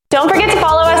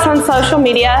social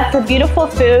media for beautiful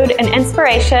food and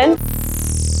inspiration.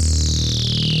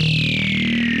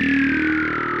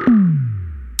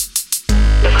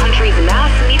 The country's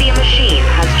mass media machine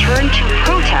has turned to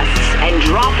protests and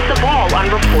dropped the ball on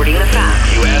reporting the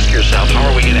facts. You ask yourself, how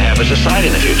are we going to have a society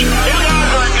in the future? You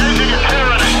guys are engaging in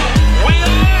tyranny. We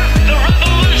are the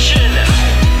revolution.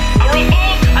 A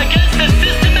revolt against the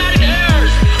systematic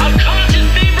errors of conscious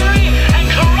thievery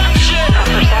and corruption. A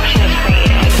perception is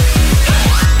created.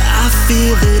 I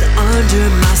feel it under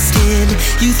my skin.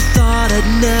 You thought I'd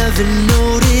never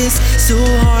notice. So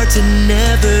hard to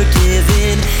never give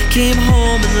in. Came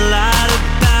home and lied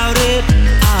about it.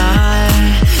 I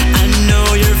know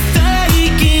you're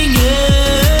faking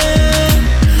it.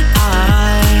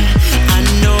 I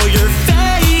know you're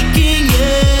faking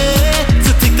it.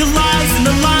 So take the lies and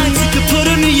the lines, you can put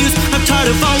them to use. I'm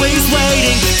tired of always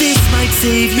waiting. This might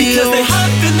save you. Because they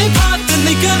huff and they pop and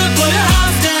they gonna blow your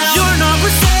house down. You're not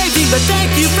worth saving, but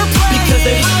thank you for praying. Because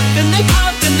they huff and they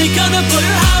pop and they gonna blow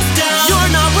your house down.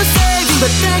 You're not worth saving,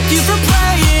 but thank you for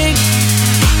praying.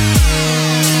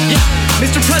 Yeah,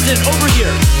 Mr. President, over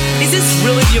here. Is this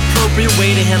really the appropriate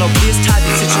way to handle this type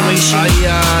of situation?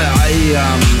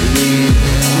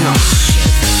 No.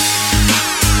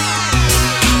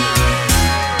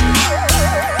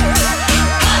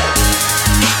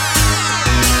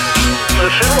 The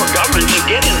federal government can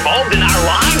get involved in our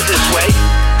lives this way.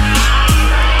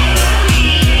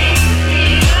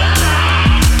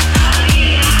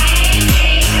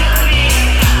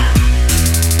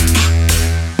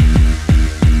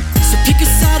 So pick a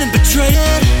side and betray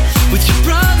it. With your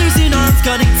brothers in arms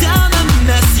gunning down the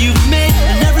mess you've made.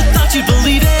 I never thought you'd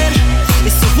believe it.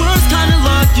 It's the worst kind of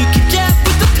luck you can get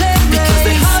with the pen. Because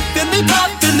they huff and they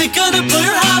pop and they gonna blow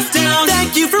your house down.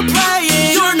 Thank you for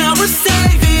praying. You're not worth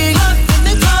saving. Huff and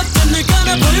they pop and they're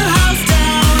gonna blow your house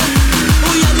down.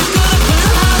 Oh yeah, they're gonna blow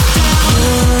your house down.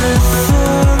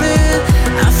 For it,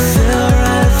 I fell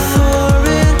right for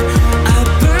it. I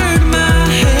burned my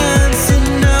hands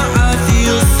and now I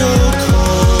feel so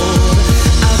cold.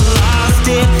 I've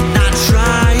lost it, not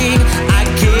trying. I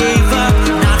gave up,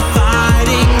 not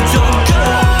fighting. Don't go,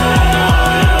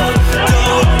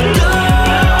 don't go.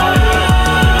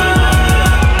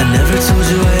 I never told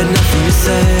you I had nothing to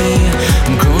say.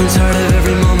 I'm growing tired of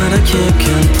every moment, I can't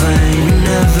complain. We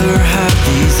never had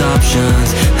these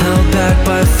options, held back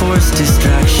by forced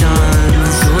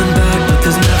distractions. Going back, but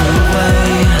there's never a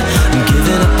way. I'm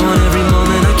giving up on every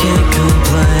moment, I can't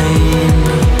complain.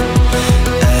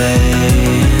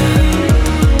 Ay.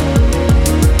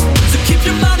 So keep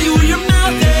your money where your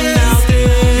mouth is.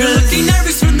 You're looking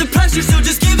nervous from the pressure, so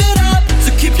just give it up.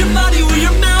 So keep your money where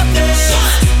your mouth is.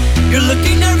 You're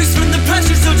looking nervous from the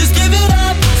pressure, so just give it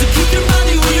up. So keep your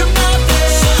money where your mouth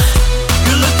is.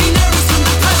 You're looking nervous from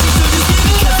the pressure, so just give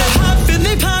it up. 'Cause they huff and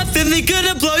they pop and they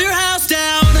gonna blow your house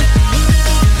down.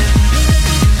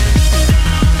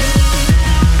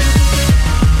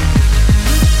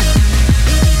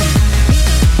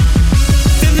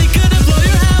 And they gonna blow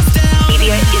your house down.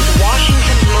 Media is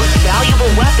Washington's most valuable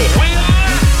weapon. We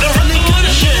are the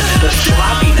revolution. The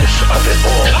sloppiness of it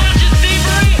all. Conscious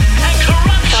thievery and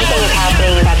corruption. Something is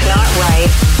happening that's not right.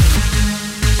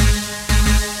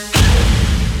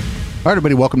 All right,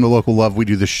 everybody, welcome to Local Love. We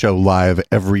do this show live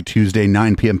every Tuesday,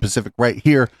 9 p.m. Pacific, right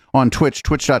here on Twitch,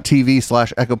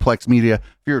 twitch.tv/Echoplex Media. If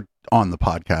you're on the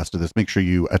podcast of this, make sure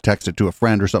you text it to a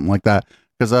friend or something like that,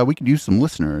 because we could use some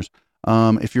listeners.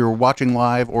 If you're watching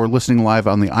live or listening live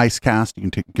on the IceCast,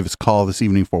 you can give us a call this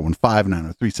evening,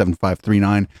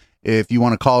 415-903-7539. If you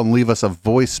want to call and leave us a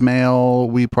voicemail,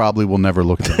 we probably will never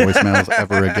look at the voicemails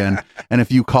ever again. And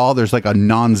if you call, there's like a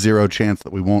non-zero chance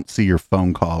that we won't see your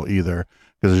phone call either,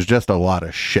 because there's just a lot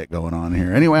of shit going on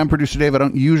here. Anyway, I'm producer Dave. I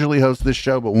don't usually host this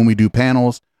show, but when we do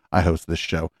panels, I host this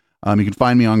show. You can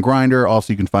find me on Grindr.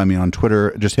 Also, you can find me on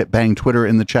Twitter. Just hit bang Twitter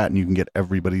in the chat and you can get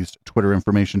everybody's Twitter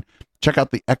information. Check out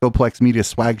the Echoplex Media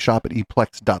swag shop at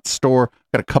eplex.store.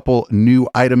 Got a couple new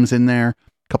items in there,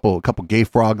 couple Gay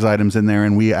Frogs items in there,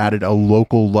 and we added a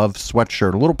Local Love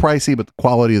sweatshirt. A little pricey, but the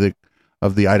quality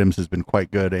of the items has been quite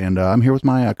good. And I'm here with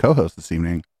my co-host this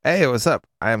evening. Hey, what's up?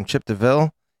 I am Chip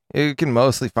DeVille. You can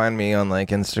mostly find me on like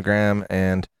Instagram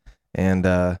and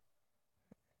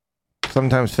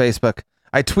sometimes Facebook.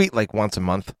 I tweet like once a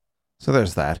month, so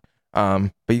there's that.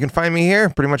 But you can find me here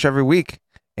pretty much every week,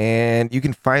 and you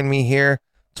can find me here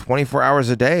 24 hours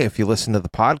a day if you listen to the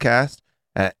podcast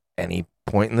at any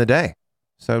point in the day.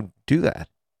 So do that.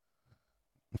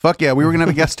 Fuck yeah, we were gonna have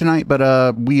a guest tonight,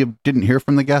 but we didn't hear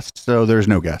from the guest, so there's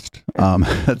no guest.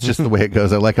 That's just the way it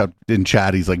goes. I like how in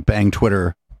chat he's like bang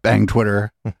Twitter.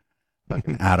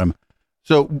 Fucking Adam.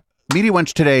 So Media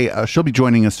Wench today, she'll be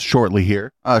joining us shortly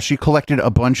here. She collected a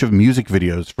bunch of music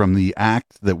videos from the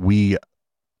act that we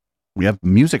have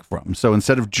music from. So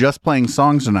instead of just playing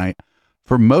songs tonight,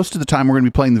 for most of the time we're going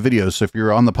to be playing the videos. So if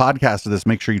you're on the podcast of this,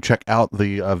 make sure you check out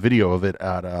the video of it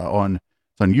on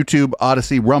YouTube,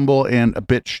 Odyssey, Rumble, and a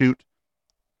BitChute.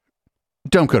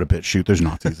 Don't go to BitChute. There's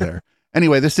Nazis there.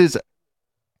 Anyway, this is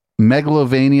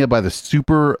Megalovania by the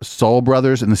Super Soul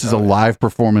Brothers, and this is a live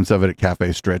performance of it at Cafe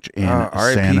Stritch in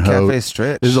San Jose. Cafe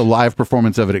Stritch. This is a live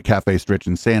performance of it at Cafe Stritch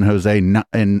in San Jose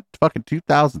in fucking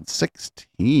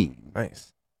 2016. Nice.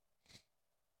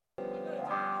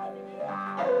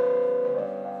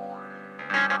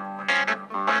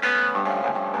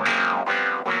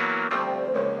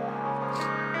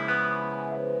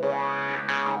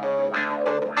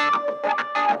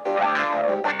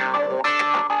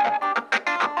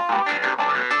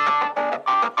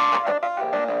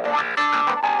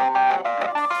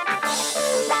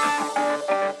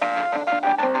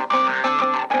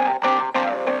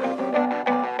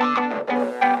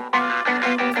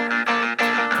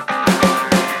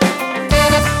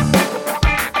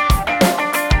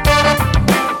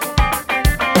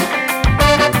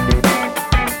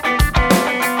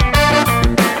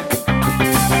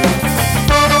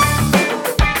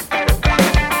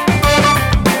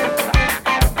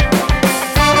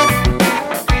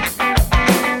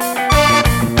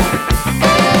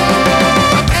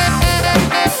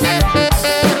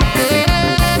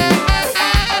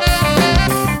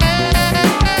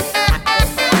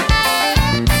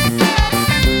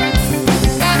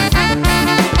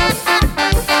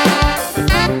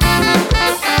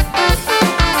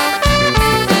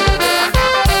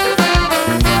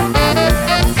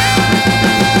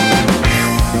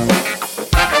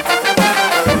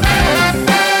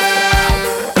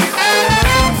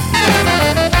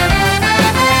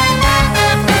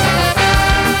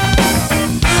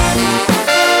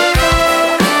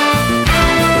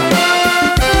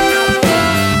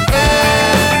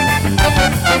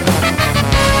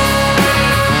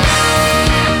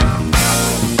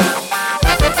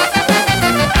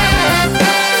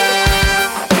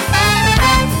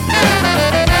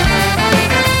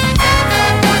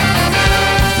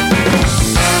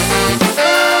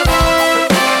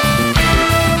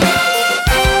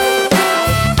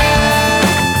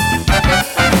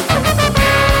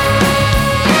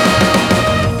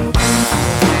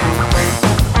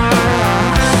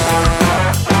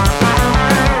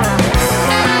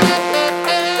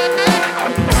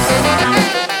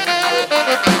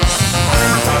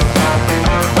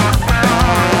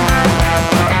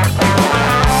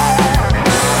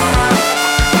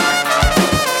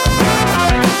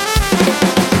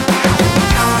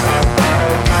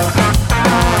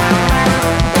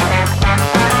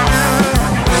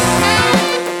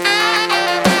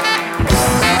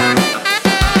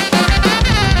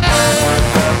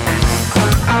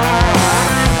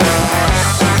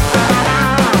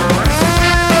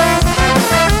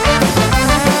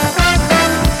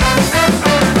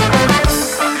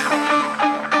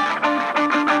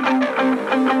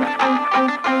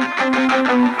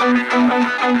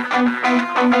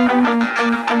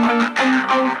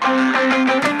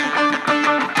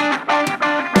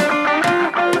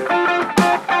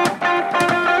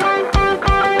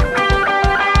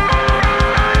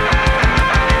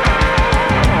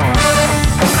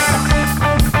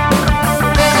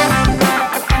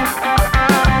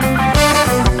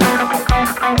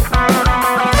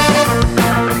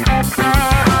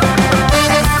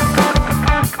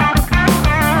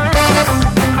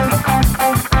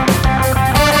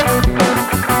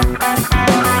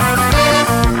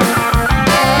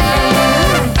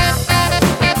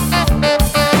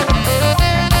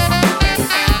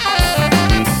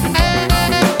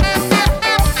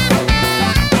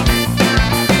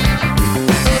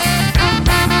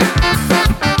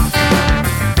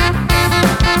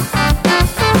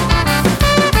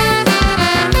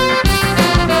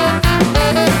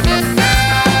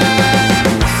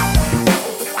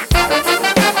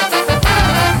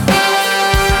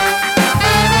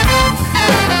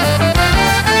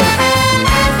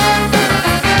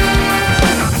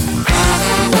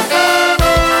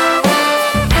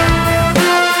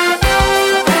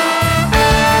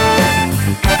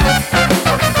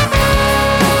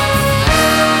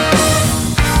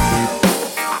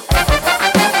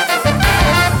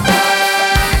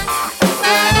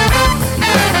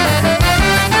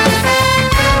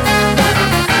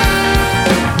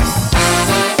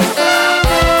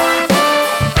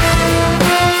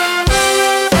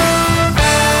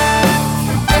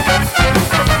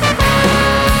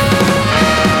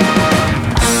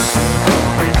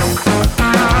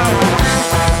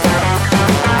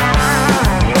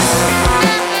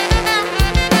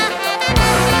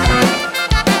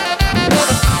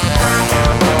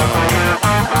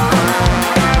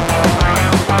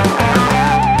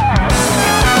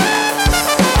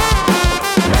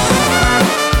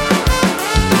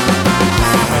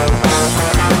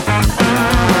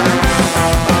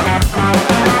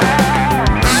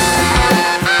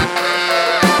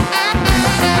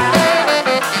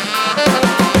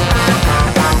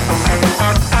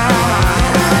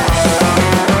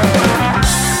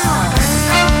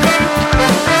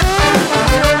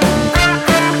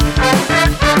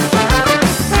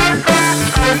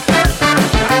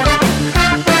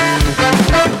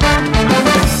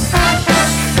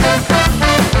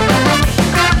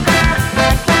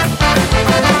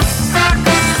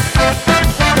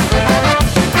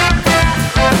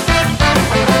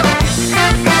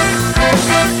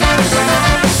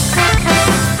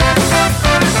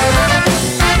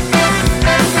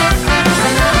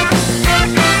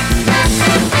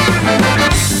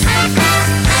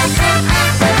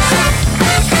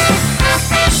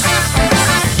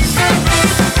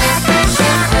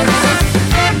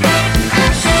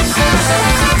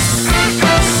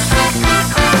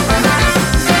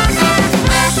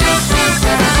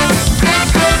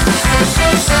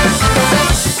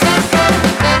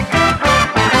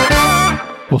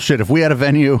 Shit, if we had a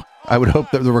venue, I would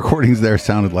hope that the recordings there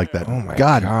sounded like that. Oh my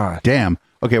God God. damn.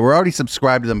 Okay, we're already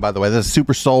subscribed to them, by the way. This is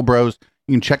Super Soul Bros.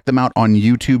 You can check them out on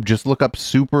YouTube. Just look up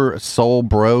Super Soul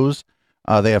Bros.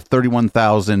 They have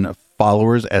 31,000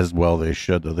 followers, as well they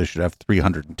should, though they should have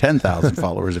 310,000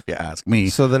 followers if you ask me.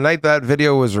 So the night that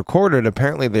video was recorded,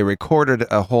 apparently they recorded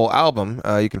a whole album.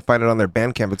 You can find it on their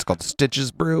Bandcamp. It's called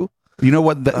Stitches Brew. You know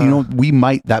what?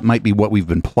 That might be what we've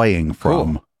been playing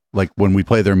from. Cool. Like when we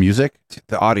play their music.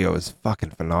 The audio is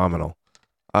fucking phenomenal.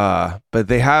 But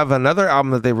they have another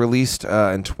album that they released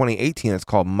in 2018. It's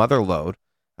called Motherload.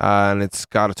 And it's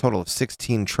got a total of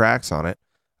 16 tracks on it.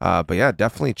 But yeah,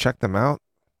 definitely check them out.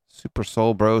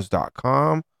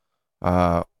 supersoulbros.com.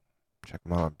 Check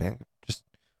them out on Bandcamp. Just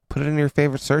put it in your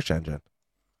favorite search engine.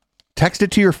 Text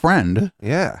it to your friend.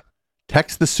 Yeah.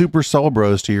 Text the Super Soul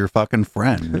Bros to your fucking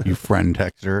friend, you friend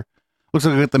texter. Looks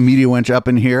like I got the Media Wench up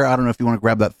in here. I don't know if you want to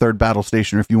grab that third battle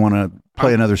station or if you want to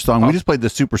play another song. We just played the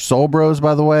Super Soul Bros,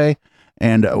 by the way.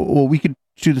 And, well, we could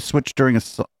do the switch during a...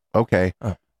 Okay.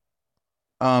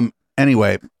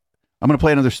 Anyway, I'm going to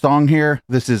play another song here.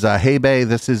 This is Hey Bay.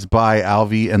 This is by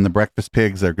Alvy and the Breakfast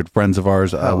Pigs. They're good friends of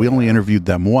ours. We only interviewed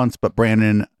them once, but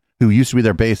Brandon, who used to be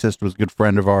their bassist, was a good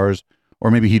friend of ours.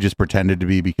 Or maybe he just pretended to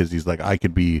be because he's like, I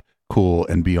could be cool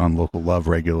and be on Local Love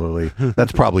regularly.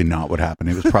 That's probably not what happened.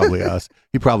 It was probably us.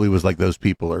 He probably was like, those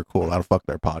people are cool. That'll fuck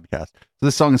their podcast. So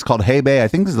this song is called Hey Bay. I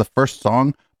think this is the first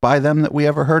song by them that we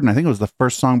ever heard. And I think it was the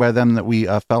first song by them that we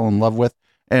fell in love with.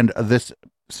 And this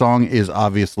song is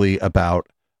obviously about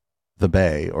the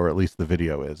Bay, or at least the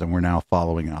video is. And we're now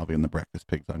following Alvy and the Breakfast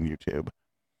Pigs on YouTube.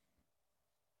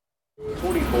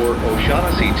 44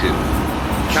 O'Shaughnessy 2,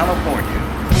 California.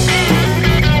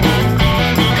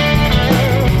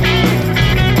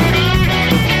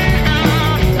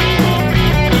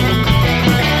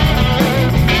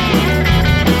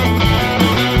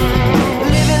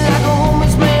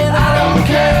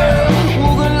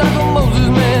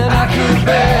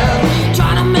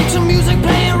 Trying to make some music,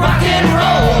 playing rock and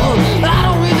roll. I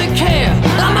don't really care,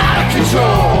 I'm out of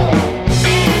control.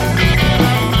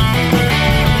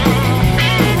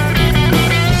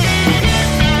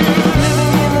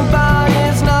 Living in the bar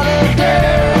is not a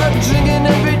dare. Drinking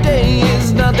every day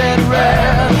is not that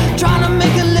rare. Trying to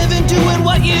make a living doing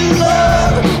what you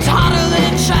love. It's harder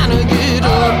than trying to get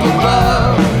up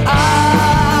above.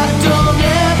 I don't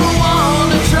ever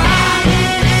want to try.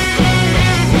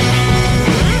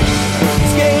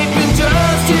 Escaping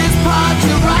justice, part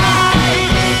to right.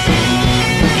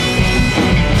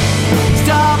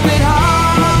 Stop it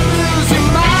hard, lose your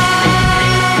mind.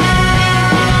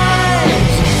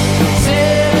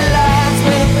 City lights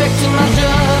been affecting my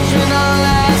judgment all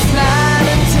last night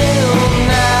until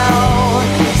now.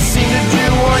 Seem to do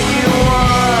what you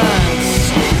want.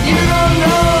 You don't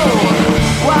know,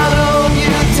 why don't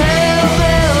you tell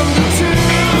them the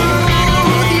truth?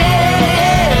 Yeah.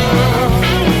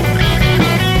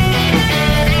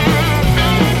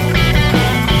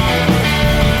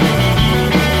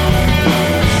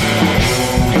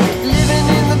 Living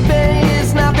in the Bay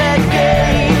is not that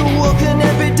gay. Working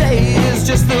every day is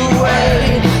just the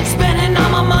way. Spending all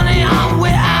my money on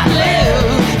where I live.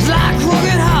 It's like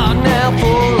working hard now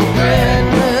for a grin.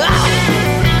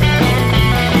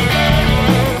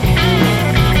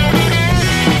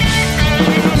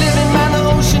 Living by the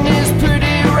ocean is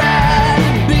pretty rad.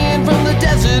 Being from the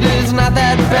desert is not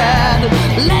that bad.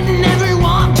 Letting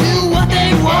everyone do what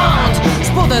they want.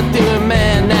 Spoil that theory,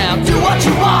 man, now do what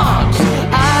you want.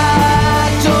 I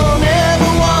don't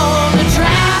ever want to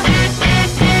try.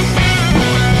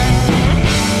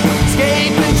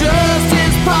 Escaping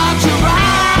justice, part you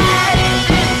right.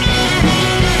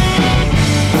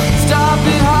 Stop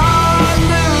it hard,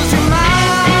 lose your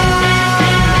mind.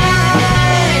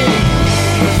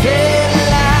 Daily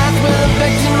life will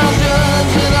affect my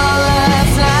judgment all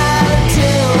last night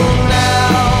until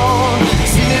now.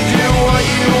 Seem to do what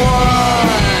you want.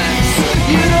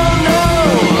 You don't know,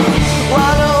 why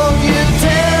don't you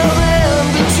tell them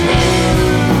the truth?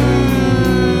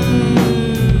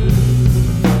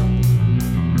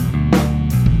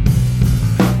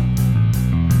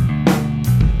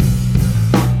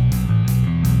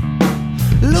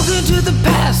 Looking to the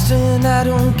past and I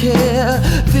don't care.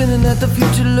 Feeling that the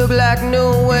future look like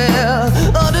nowhere.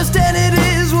 Understand it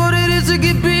is what it is to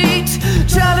get beat.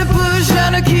 Trying to push,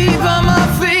 trying to keep on my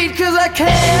feet. Cause I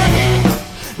can.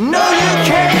 No you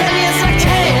can, yes I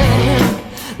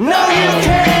can. No you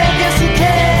can, yes you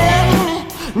can.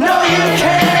 No you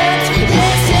can't.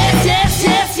 Yes, yes, yes,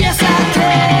 yes, yes I can.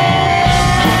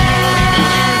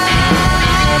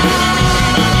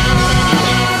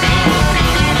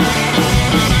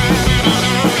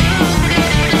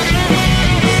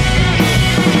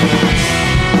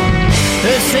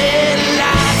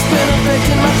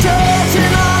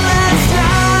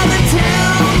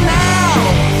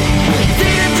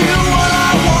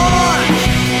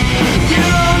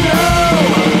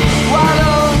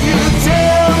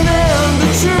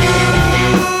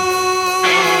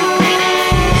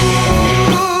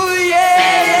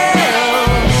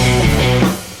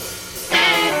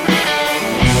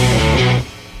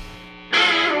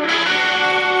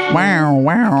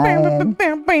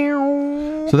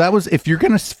 So that was, if you're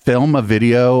going to film a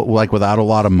video like without a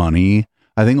lot of money,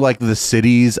 I think like the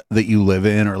cities that you live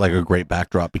in are like a great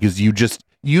backdrop because you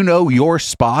know your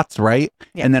spots, right?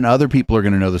 Yeah. And then other people are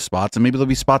going to know the spots, and maybe there'll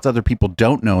be spots other people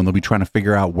don't know, and they'll be trying to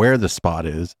figure out where the spot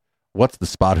is. What's the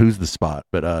spot? Who's the spot?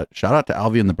 But shout out to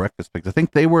Alvy and the Breakfast Pigs. I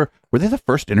think were they the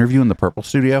first interview in the Purple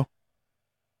Studio?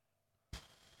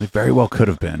 They very well could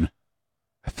have been.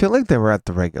 I feel like they were at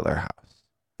the regular house.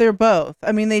 They're both.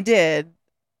 I mean, they did.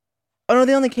 Oh no,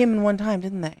 they only came in one time,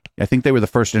 didn't they? I think they were the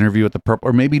first interview at the Purple,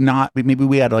 or maybe not. Maybe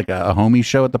we had like a homie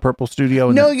show at the Purple Studio.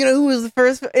 And No, you know who was the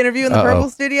first interview in the Purple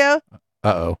Studio?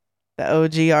 Uh-oh. The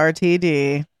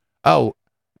OGRTD. Oh,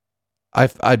 I'm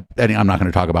not going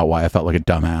to talk about why I felt like a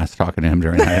dumbass talking to him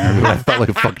during that interview. I felt like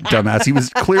a fucking dumbass. He was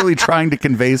clearly trying to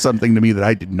convey something to me that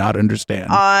I did not understand.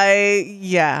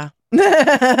 Yeah.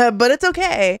 But it's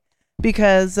okay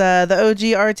because the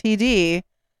OGRTD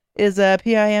is a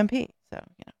PIMP. So,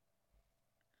 you know.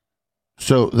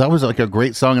 So that was like a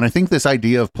great song, and I think this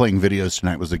idea of playing videos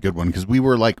tonight was a good one because we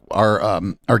were like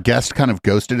our guest kind of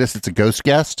ghosted us. It's a ghost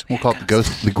guest. We'll call it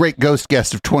the great ghost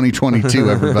guest of 2022.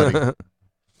 Everybody.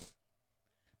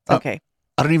 Okay.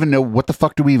 I don't even know what the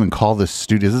fuck do we even call this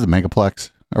studio. Is this a Megaplex?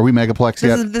 Are we Megaplex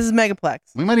yet? This is Megaplex.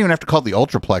 We might even have to call it the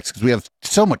Ultraplex because we have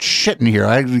so much shit in here.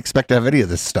 I didn't expect to have any of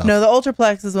this stuff. No, the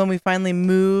Ultraplex is when we finally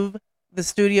move the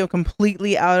studio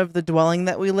completely out of the dwelling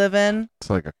that we live in. It's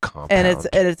like a compound. And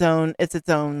it's its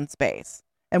own space.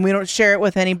 And we don't share it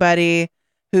with anybody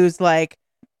who's like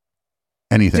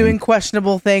anything doing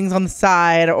questionable things on the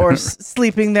side or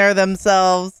sleeping there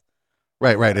themselves.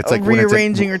 Right. It's like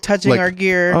rearranging or touching our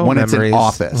gear. When it's an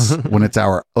office, when it's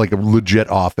our like a legit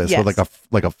office Yes. with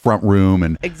like a front room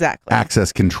and Exactly.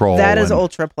 access control. That is and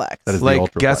Ultraplex. That is like the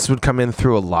Ultraplex. guests would come in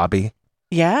through a lobby.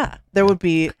 Yeah, there would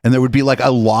be. And there would be like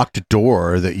a locked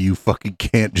door that you fucking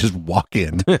can't just walk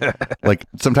in. Like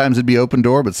sometimes it'd be open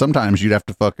door, but sometimes you'd have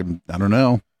to fucking I don't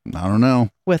know.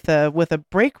 With a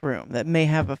break room that may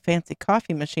have a fancy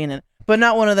coffee machine in it, but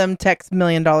not one of them Tex $1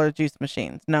 million juice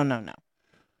machines. No.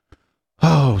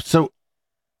 Oh, so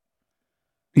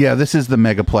yeah, this is the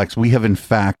Megaplex. We have in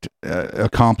fact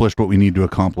accomplished what we need to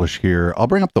accomplish here. I'll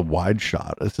bring up the wide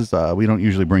shot. This is we don't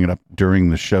usually bring it up during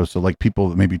the show, so like people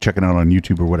that may be checking out on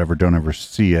YouTube or whatever don't ever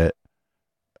see it.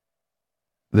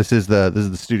 This is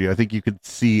the studio. I think you could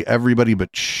see everybody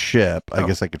but Chip. I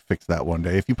guess I could fix that one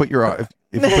day if you put your if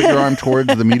you put your arm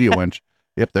towards the media winch.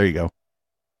 Yep, there you go.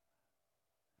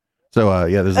 So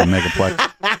yeah, this is the Megaplex.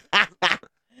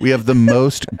 We have the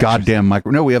most goddamn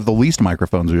we have the least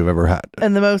microphones we've ever had.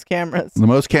 And the most cameras. The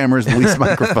most cameras, the least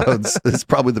microphones. Is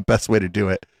probably the best way to do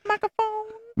it.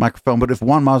 Microphone. But if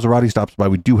Juan Maserati stops by,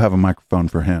 we do have a microphone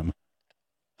for him.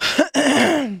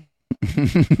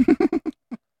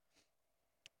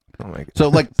 Oh my God. So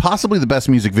like possibly the best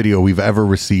music video we've ever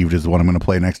received is the one I'm going to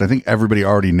play next. I think everybody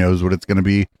already knows what it's going to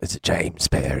be. It's James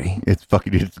Perry. It's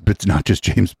not just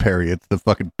James Perry. It's the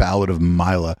fucking Ballad of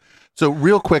Mila. So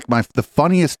real quick,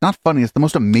 the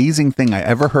most amazing thing I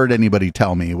ever heard anybody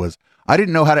tell me was I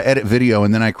didn't know how to edit video,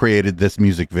 and then I created this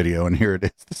music video, and here it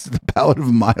is. This is the Ballad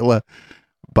of Mila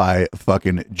by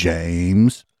fucking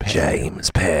James Perry.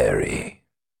 James Perry.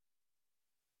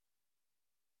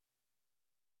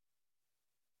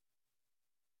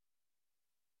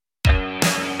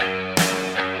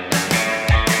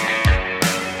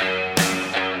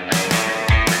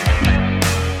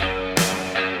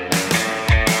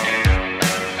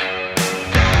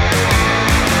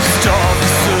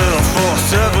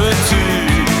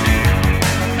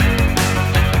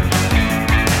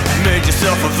 Made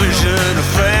yourself a vision of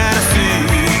fantasy.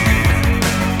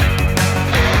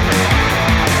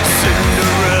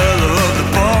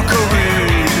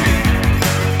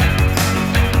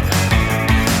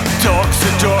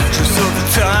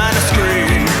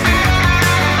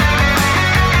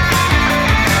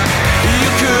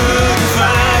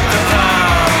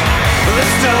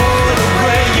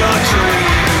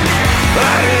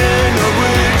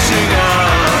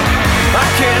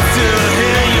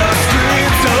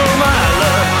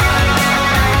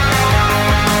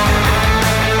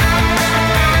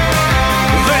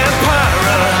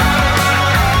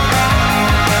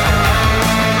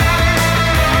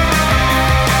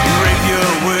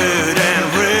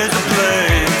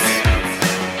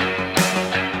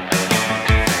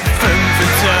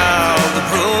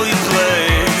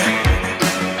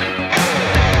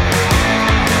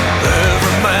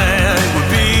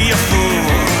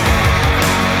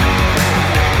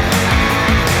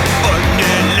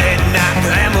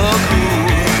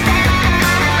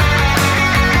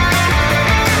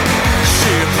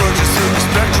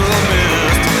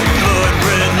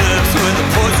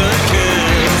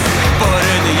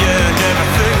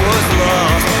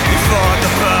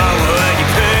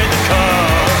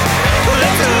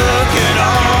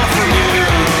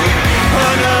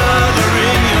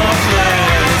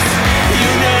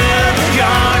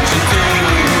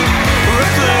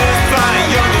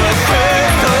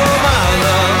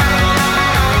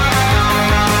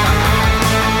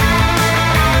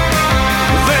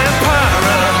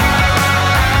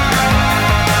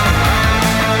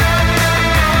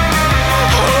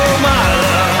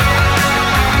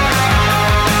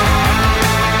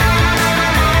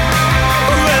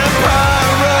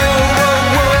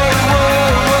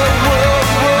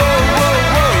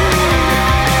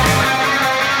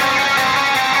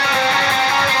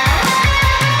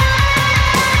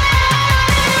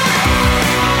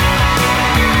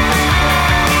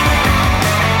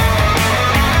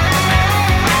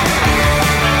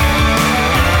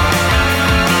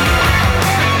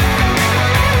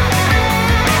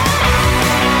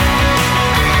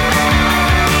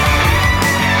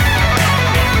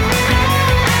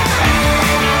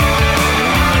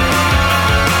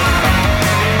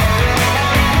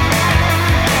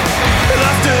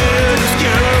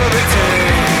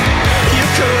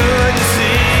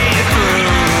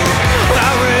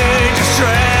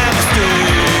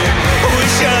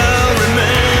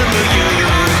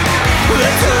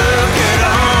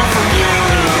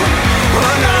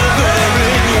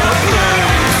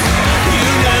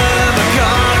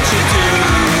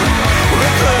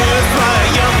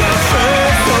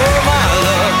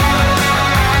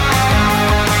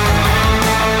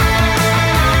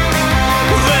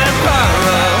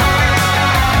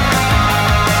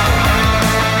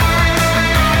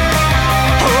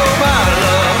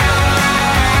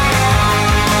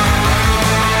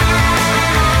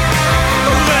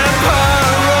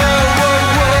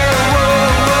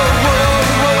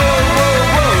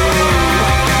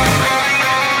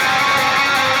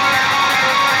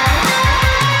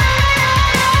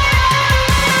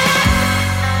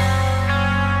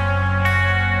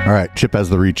 All right, Chip has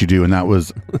the reach you do, and that was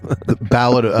the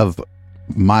Ballad of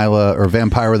Mila, or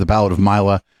Vampira, the Ballad of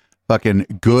Mila.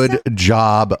 Fucking good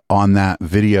job on that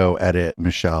video edit,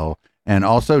 Michelle. And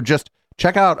also just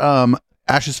check out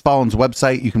Ashes Fallen's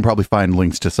website. You can probably find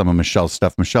links to some of Michelle's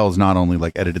stuff. Michelle's not only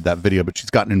like edited that video, but she's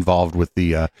gotten involved with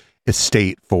the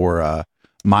estate for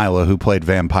Mila, who played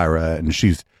Vampira, and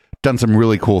she's done some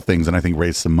really cool things, and I think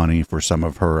raised some money for some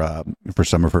of her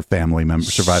family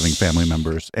members, surviving family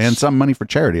members, and some money for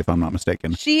charity, if I'm not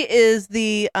mistaken. She is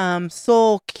the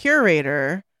sole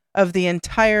curator of the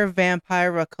entire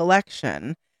Vampira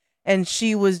collection, and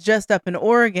she was just up in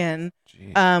Oregon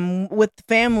with the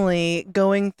family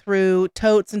going through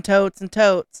totes and totes and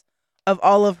totes of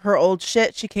all of her old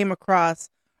shit. She came across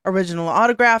original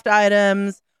autographed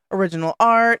items, original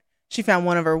art. She found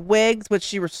one of her wigs, which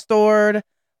she restored.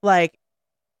 Like,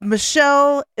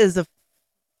 Michelle is a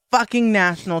fucking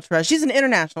national treasure. She's an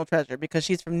international treasure because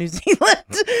she's from New Zealand.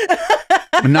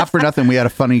 Not for nothing, we had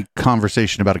a funny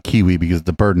conversation about a kiwi because it's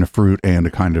a bird and a fruit and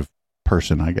a kind of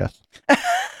person, I guess.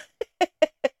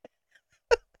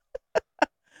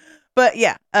 But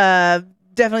yeah,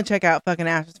 definitely check out fucking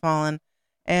Ashes Fallen.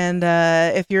 And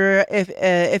if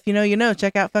you know, you know,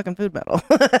 check out fucking Food Metal.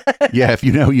 Yeah, if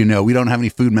you know, you know. We don't have any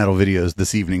Food Metal videos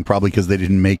this evening, probably because they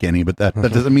didn't make any, but that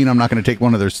doesn't mean I'm not going to take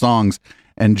one of their songs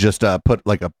and just put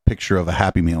like a picture of a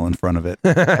Happy Meal in front of it.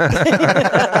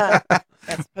 I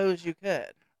suppose you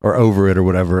could. Or over it or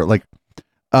whatever. Like,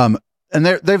 and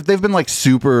they've been like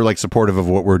super like supportive of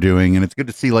what we're doing, and it's good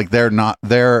to see like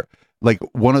they're like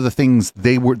one of the things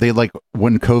they like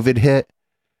when COVID hit,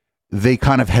 they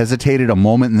kind of hesitated a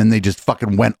moment and then they just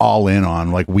fucking went all in on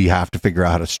like, we have to figure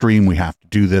out how to stream. We have to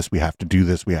do this. We have to do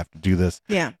this. We have to do this.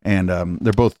 Yeah. And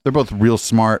they're both real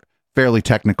smart, fairly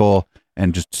technical,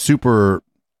 and just super,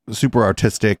 super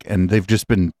artistic. And they've just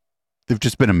been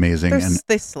amazing. And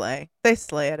they slay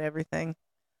at everything.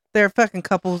 They're fucking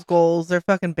couples goals. They're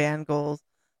fucking band goals.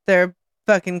 They're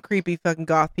fucking creepy fucking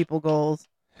goth people goals.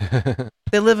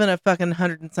 They live in a fucking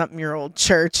 100-and-something-year-old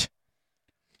church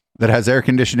that has air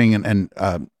conditioning and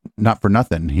not for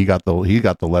nothing. He got the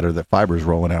letter that Fiber's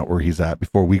rolling out where he's at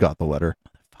before we got the letter.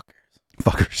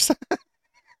 Fuckers.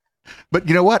 But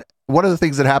you know what? One of the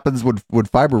things that happens when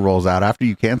Fiber rolls out after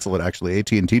you cancel it, actually,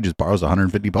 AT&T just borrows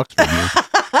 $150 from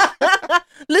you.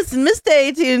 Listen, Mr.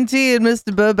 AT&T and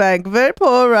Mr. Burbank, very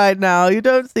poor right now. You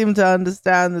don't seem to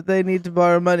understand that they need to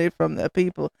borrow money from their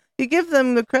people. You give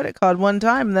them the credit card one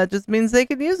time, and that just means they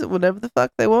can use it whenever the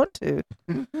fuck they want to.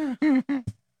 To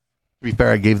be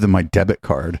fair, I gave them my debit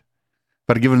card. If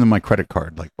I'd given them my credit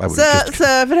card, like I would have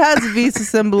So if it has a Visa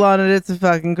symbol on it, it's a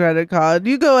fucking credit card.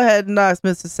 You go ahead and ask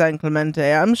Mr. San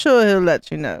Clemente. I'm sure he'll let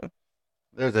you know.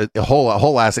 There's a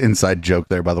whole ass inside joke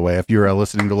there, by the way. If you're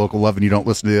listening to Local Love and you don't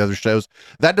listen to the other shows,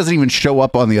 that doesn't even show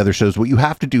up on the other shows. What you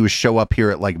have to do is show up here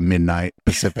at like midnight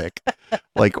Pacific,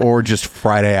 like, or just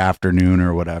Friday afternoon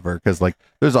or whatever. Because like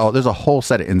there's a whole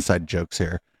set of inside jokes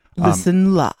here.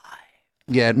 Listen live.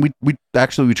 Yeah, and we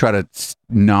try to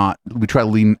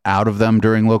lean out of them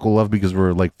during Local Love because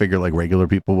we're like figure like regular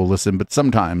people will listen, but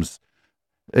sometimes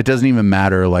it doesn't even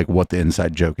matter like what the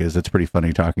inside joke is. It's pretty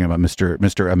funny talking about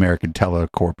Mr. American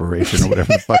Telecorporation or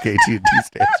whatever the fuck AT&T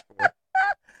stands for.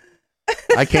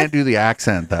 I can't do the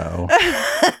accent though.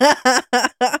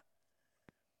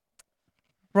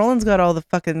 Roland's got all the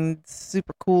fucking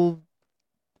super cool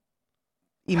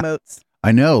emotes.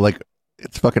 I know, like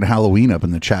it's fucking Halloween up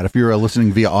in the chat. If you're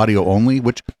listening via audio only,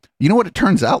 which you know what it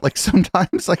turns out, like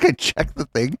sometimes like I check the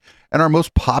thing and our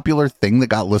most popular thing that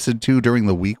got listened to during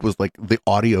the week was like the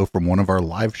audio from one of our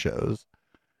live shows.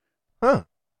 Huh.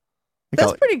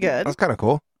 That's pretty good. That's kind of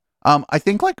cool. I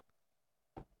think Are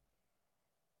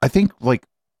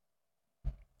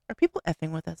people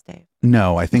effing with us, Dave?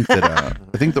 no, I think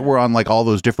that we're on like all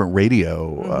those different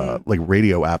radio like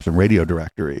radio apps and radio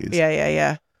directories.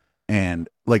 Yeah. And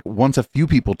like once a few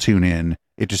people tune in,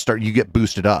 you get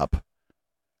boosted up.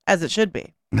 As it should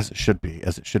be. As it should be.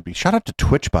 Shout out to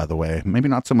Twitch, by the way. Maybe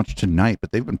not so much tonight,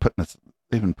 but they've been putting us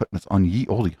on ye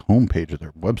olde homepage of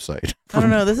their website. I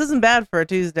don't know. This isn't bad for a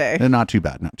Tuesday. Not too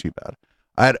bad.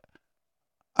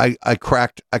 I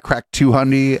cracked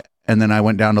 200 and then I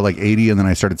went down to like 80 and then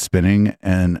I started spinning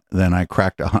and then I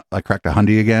cracked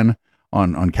 100 again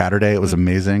on Catterday. It was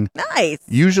amazing. Nice.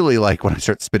 Usually like when I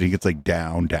start spinning, it's like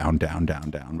down.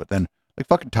 But then like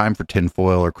fucking Time for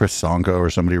Tinfoil or Chris Sonko or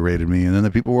somebody rated me. And then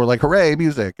the people were like, hooray,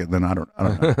 music. And then I don't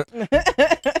know.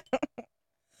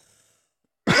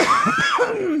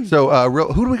 So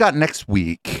who do we got next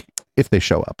week if they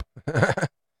show up?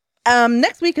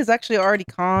 Next week has actually already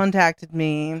contacted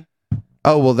me.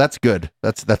 Oh, well, that's good.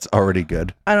 That's already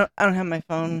good. I don't have my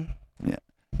phone. Yeah.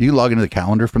 You can log into the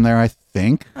calendar from there, I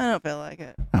think. I don't feel like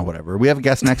it. Whatever. We have a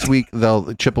guest next week.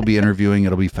 Chip will be interviewing.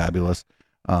 It'll be fabulous.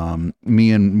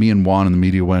 Me and Juan and the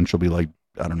media wench will be like,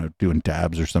 I don't know, doing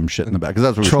dabs or some shit in the back, because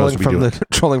that's what we're supposed to be doing.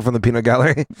 Trolling from the peanut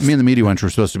gallery. Me and the media wench were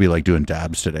supposed to be like doing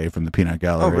dabs today from the peanut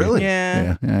gallery. Oh, really?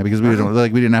 Yeah. Yeah, because we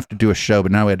didn't have to do a show,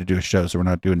 but now we had to do a show, so we're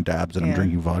not doing dabs, and I'm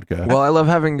drinking vodka. Well, I love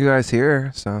having you guys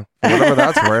here, so whatever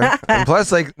that's worth. And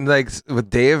plus, like with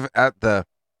Dave at the,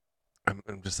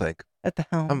 I'm just like at the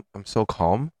helm. I'm so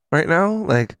calm right now.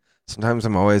 Like sometimes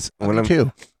I'm always when I'm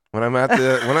too. When I'm at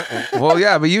the well,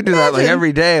 yeah, but you do that like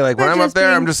every day. Like when I'm up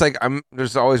there, I'm just like I'm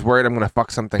just always worried I'm gonna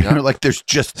fuck something up. Like there's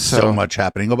just so much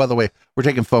happening. Oh, by the way, we're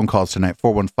taking phone calls tonight.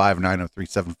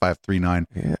 415-903-7539.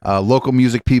 Yeah. Local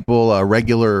music people,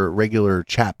 regular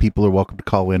chat people are welcome to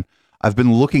call in. I've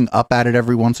been looking up at it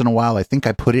every once in a while. I think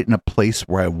I put it in a place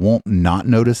where I won't not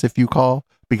notice if you call,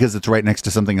 because it's right next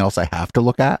to something else I have to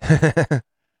look at.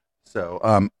 So,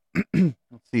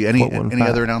 let's see. Any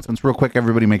other announcements real quick?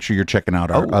 Everybody make sure you're checking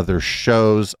out our other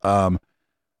shows. I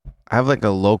have like a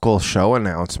local show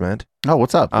announcement. Oh,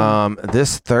 what's up?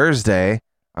 This Thursday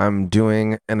I'm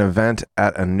doing an event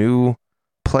at a new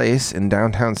place in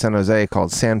downtown San Jose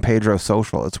called San Pedro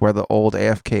Social. It's where the old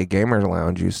AFK Gamer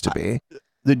Lounge used to be.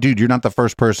 Dude, you're not the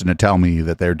first person to tell me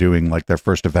that they're doing like their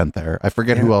first event there. I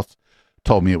forget who else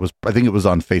told me. I think it was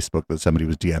on Facebook that somebody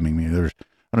was DMing me.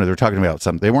 I don't know, they were talking about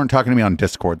something. They weren't talking to me on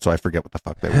Discord, so I forget what the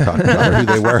fuck they were talking about or who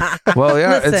they were. Well,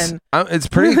 yeah, Listen. it's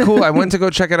pretty cool. I went to go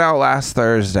check it out last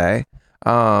Thursday.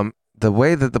 The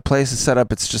way that the place is set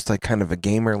up, it's just like kind of a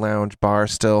gamer lounge bar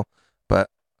still, but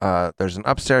there's an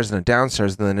upstairs and a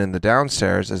downstairs, and then in the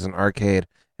downstairs is an arcade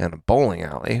and a bowling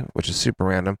alley, which is super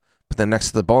random. But then next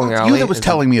to the bowling alley, you that was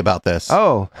telling me about this.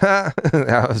 Oh,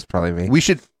 that was probably me. We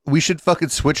should fucking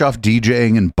switch off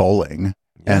DJing and bowling.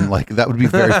 And like that would be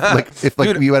very like if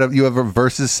like Dude, you have a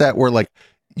versus set where like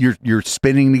you're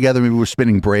spinning together, maybe we're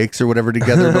spinning breaks or whatever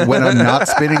together, but when I'm not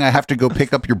spinning, I have to go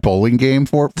pick up your bowling game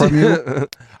from you.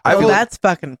 That's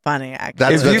fucking funny.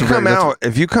 Actually, if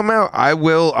you come out, I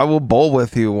will bowl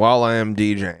with you while I am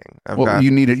DJing.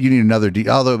 You need another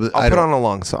Although I'll put on a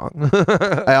long song.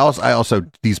 I also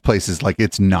these places like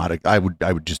it's not. I would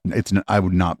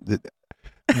not.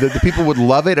 The people would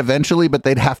love it eventually, but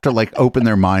they'd have to like open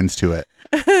their minds to it.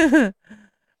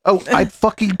 Oh, I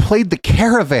fucking played the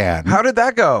Caravan. How did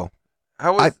that go?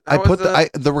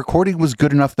 The recording was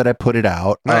good enough that I put it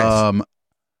out. Nice.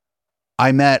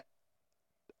 I'd met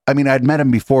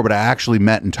him before, but I actually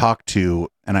met and talked to,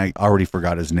 and I already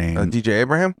forgot his name. DJ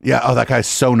Abraham? Yeah. Oh, that guy's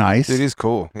so nice. Dude, he's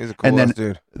cool. He's a cool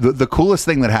dude. The coolest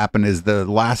thing that happened is the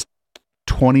last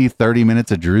 20-30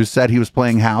 minutes of Drew's set, he was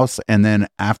playing house, and then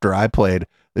after I played,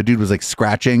 the dude was like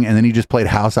scratching, and then he just played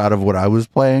house out of what I was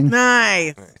playing.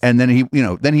 Nice. And then he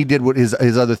did what his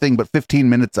other thing, but 15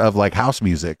 minutes of like house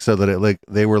music, so that it like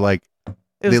they were like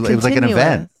it was like an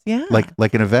event,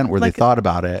 like an event where they thought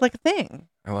about it, like a thing.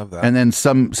 I love that. And then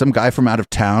some guy from out of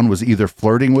town was either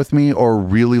flirting with me or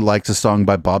really likes a song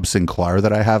by Bob Sinclair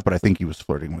that I have, but I think he was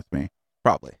flirting with me,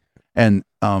 probably. And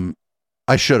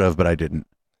I should have, but I didn't.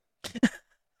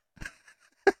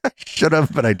 Should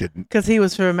have, but I didn't. Because he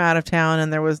was from out of town,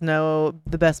 and there was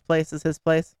the best place is his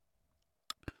place.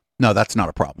 No, that's not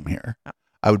a problem here. Oh.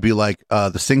 I would be like,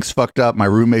 the sink's fucked up. My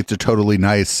roommates are totally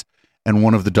nice, and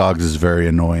one of the dogs is very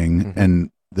annoying.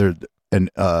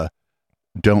 Mm-hmm.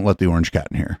 Don't let the orange cat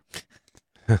in here.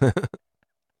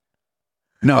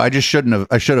 No, I just shouldn't have.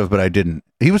 I should have, but I didn't.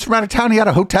 He was from out of town. He had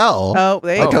a hotel. Oh,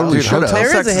 I totally should have.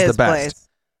 There is a his place.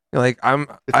 Like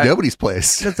it's nobody's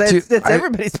place. It's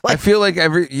everybody's place. I feel like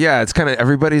it's kind of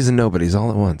everybody's and nobody's all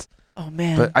at once. Oh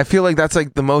man! But I feel like that's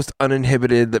like the most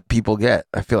uninhibited that people get.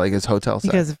 I feel like it's hotel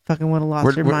sex. You guys fucking would have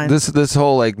lost your mind. This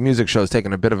whole like music show is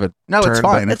taking a bit of a turn. It's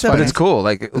fine. But it's cool.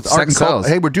 Like it's art and culture.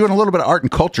 Hey, we're doing a little bit of art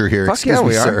and culture here. Fuck Excuse yeah, me,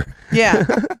 we sir. are. Yeah.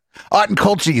 Art and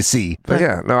culture, you see. But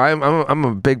yeah, no, I'm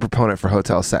a big proponent for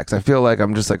hotel sex. I feel like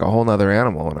I'm just like a whole nother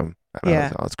animal when I'm at a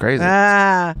hotel. It's crazy.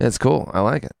 It's cool. I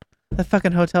like it. The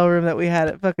fucking hotel room that we had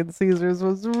at fucking Caesars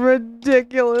was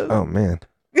ridiculous. Oh man.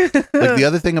 Like the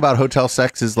other thing about hotel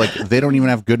sex is like they don't even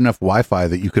have good enough Wi-Fi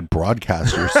that you could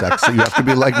broadcast your sex. So you have to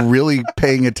be like really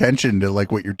paying attention to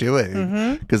like what you're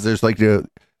doing, because there's like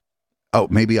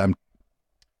maybe I'm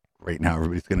right now.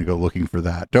 Everybody's gonna go looking for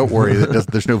that. Don't worry,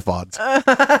 there's no VODs.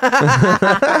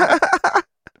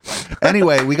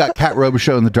 Anyway, we got Cat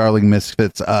Robichaux and the Darling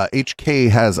Misfits. HK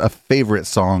has a favorite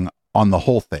song on the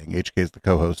whole thing. HK is the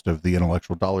co-host of the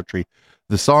Intellectual Dollar Tree.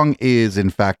 The song is in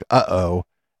fact "Uh-Oh."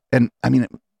 And I mean,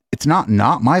 it's not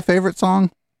my favorite song.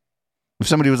 If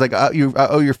somebody was like,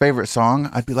 your favorite song,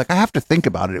 I'd be like, I have to think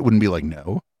about it. It wouldn't be like,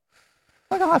 no.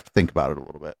 Like, I'll have to think about it a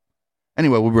little bit.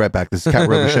 Anyway, we'll be right back. This is Cat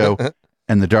Rover Show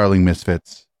and the Darling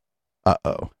Misfits.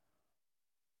 Uh-oh.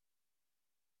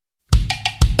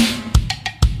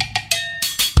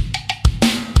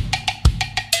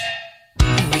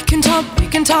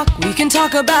 We can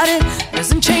talk about it.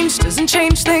 Doesn't change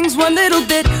things one little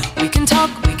bit. We can talk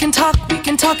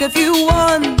if you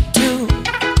want to.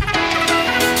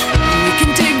 We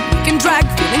can dig, we can drag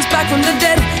feelings back from the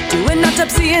dead. Do an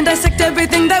autopsy and dissect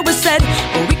everything that was said.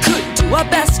 Or we could do our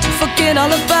best to forget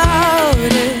all about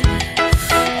it.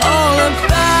 All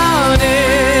about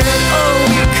it. Oh,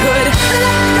 we could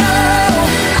let go.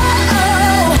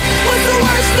 Uh-oh. What's the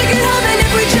worst that could happen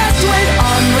if we just went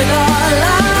on with our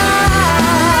lives?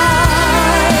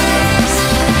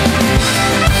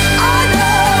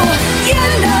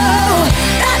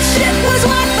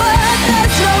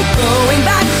 Going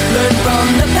back, learn from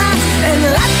the past, and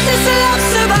let this love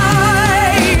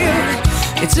survive.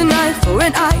 It's an eye for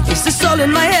an eye, it's the soul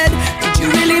in my head. Did you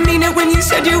really mean it when you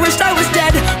said you wished I was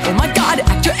dead? Oh my God,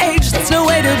 at your age, that's no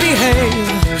way to behave.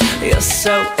 You're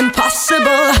so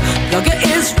impossible. Plug your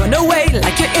ears, run away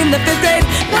like you're in the 5th grade.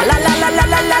 La la la la la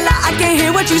la la la, I can't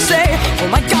hear what you say. Oh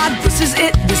my God, this is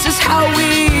it, this is how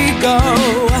we go.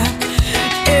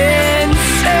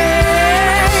 Insane,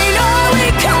 oh we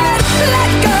could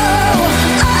let go.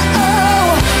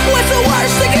 What's the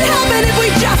worst that could happen if we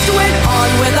just went on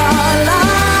with our lives?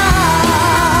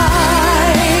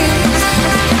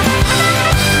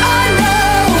 I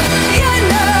know, you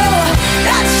know,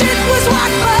 that shit was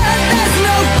whack, but there's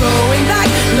no going back.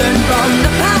 Learn from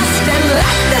the past and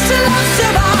let this love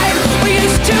survive. We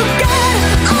used to get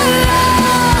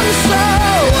along so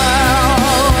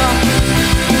well,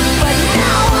 but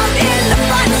now I'm in the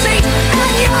front seat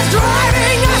and you're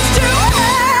driving us to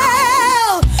hell.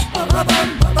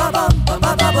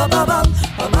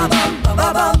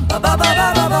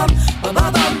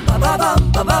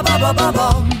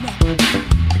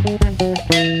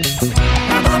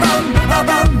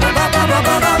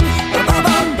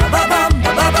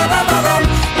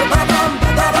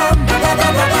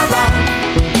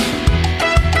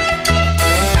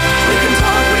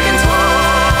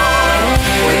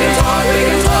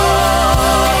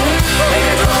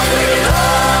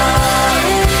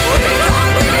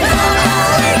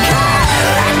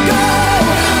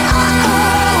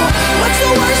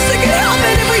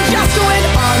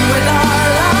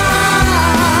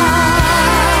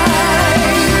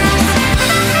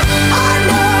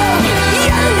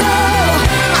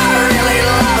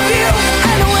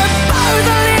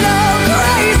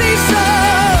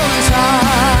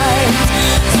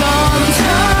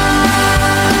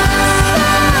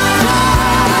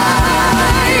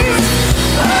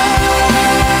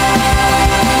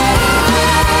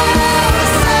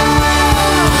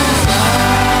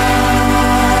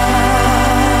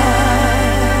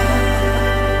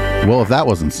 Well, if that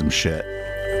wasn't some shit.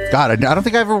 God, I don't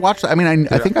think I ever watched that. I mean,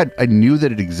 I think I knew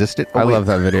that it existed. Oh, I wait. love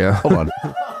that video. Hold on.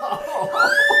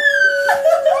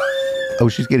 Oh,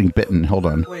 she's getting bitten. Hold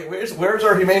on. Wait, where's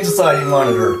our Humane Society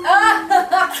monitor?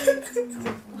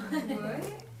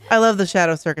 I love the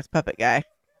Shadow Circus puppet guy.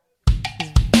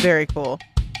 He's very cool.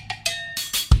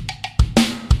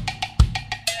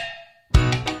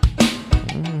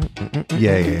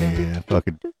 Yeah.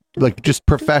 Fucking, like, just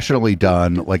professionally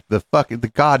done. Like, the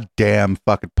goddamn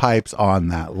fucking pipes on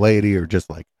that lady are just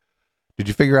like, did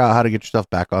you figure out how to get yourself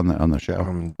back on the show?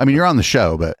 I mean, you're on the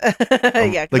show, but Yeah, 'cause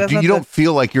like, that's you not don't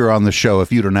feel like you're on the show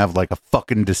if you don't have like a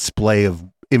fucking display of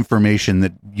information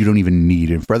that you don't even need.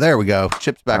 And there we go.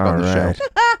 Chip's back on the show.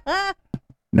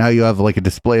 Now you have like a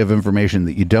display of information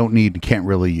that you don't need and can't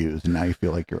really use, and now you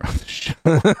feel like you're on the show.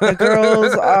 The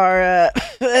girls are,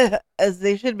 as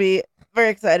they should be, very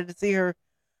excited to see her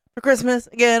for Christmas.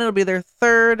 Again, it'll be their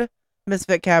third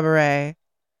Misfit Cabaret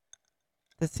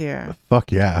this year.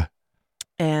 Fuck yeah.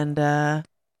 And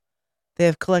they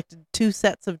have collected 2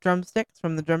 sets of drumsticks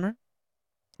from the drummer.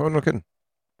 Oh, no kidding.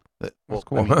 Well,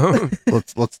 cool. I mean,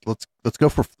 let's go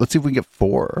for, let's see if we can get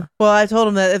 4. Well, I told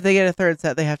them that if they get a 3rd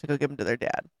set, they have to go give them to their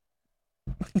dad.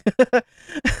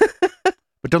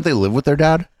 But don't they live with their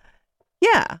dad?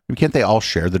 Yeah. Can't they all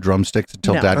share the drumsticks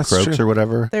until No. dad That's croaks true. or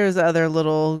whatever? There's other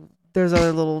little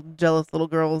jealous little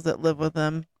girls that live with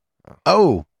them.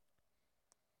 Oh.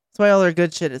 That's why all their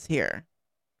good shit is here.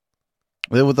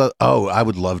 I would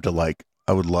love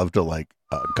to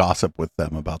gossip with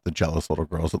them about the jealous little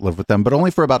girls that live with them, but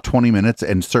only for about 20 minutes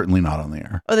and certainly not on the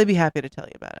air. Oh, they'd be happy to tell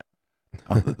you about it.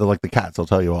 They're like the cats. They'll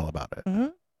tell you all about it. Mm-hmm.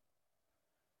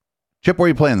 Chip, where are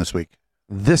you playing this week?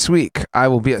 This week, I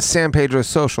will be at San Pedro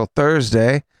Social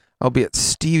Thursday. I'll be at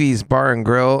Stevie's Bar and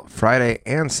Grill Friday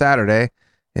and Saturday.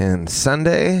 And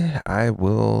Sunday, I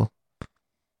will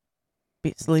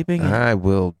Be sleeping. I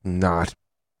will not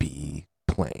be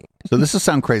playing. So this will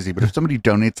sound crazy, but if somebody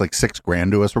donates like $6,000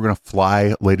 to us, we're gonna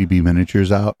fly Lady B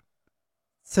miniatures out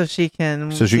so she can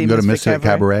go to Misfit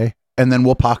Cabaret, and then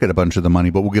we'll pocket a bunch of the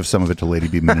money, but we'll give some of it to Lady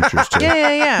B miniatures too.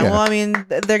 Yeah. Well, I mean,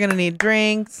 they're gonna need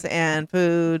drinks and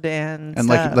food and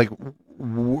stuff. like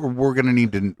we're gonna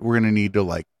need to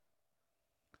like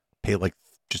pay like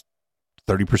just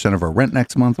 30% of our rent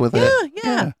next month with it.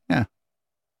 Yeah.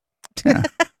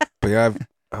 But yeah,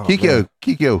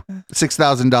 Kiko,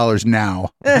 $6,000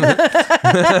 now.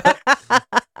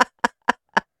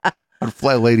 I'd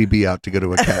fly Lady B out to go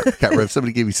to a cat rave. If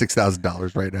somebody gave me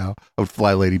 $6,000 right now, I would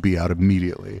fly Lady B out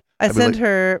immediately. I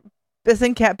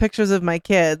send cat pictures of my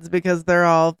kids because they're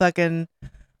all fucking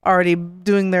already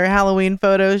doing their Halloween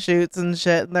photo shoots and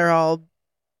shit, and they're all,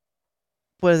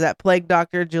 what is that, plague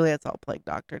doctor? Juliet's all plague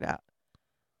doctored out.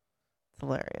 It's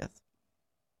hilarious.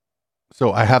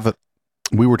 So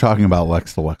we were talking about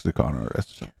Lex the Lexicon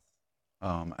Artist.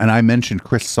 And I mentioned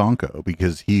Chris Sonko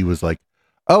because he was like,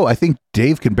 oh, I think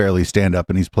Dave can barely stand up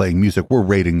and he's playing music. We're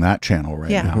rating that channel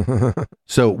right now.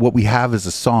 So what we have is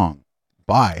a song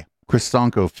by Chris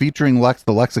Sonko featuring Lex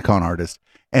the Lexicon Artist.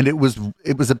 And it was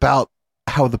about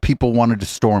how the people wanted to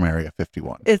storm Area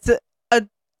 51. It's a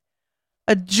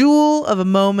jewel of a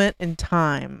moment in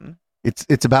time.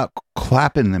 It's about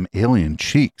clapping them alien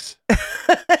cheeks.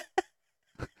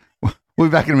 We'll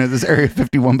be back in a minute. This is Area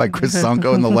 51 by Chris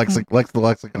Sonko and the Lex the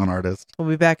Lexicon Artist. We'll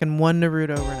be back in one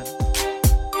Naruto run.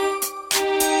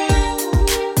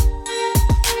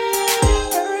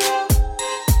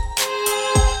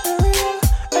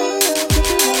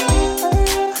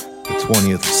 The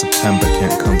 20th of September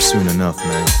can't come soon enough,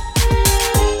 man.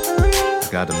 I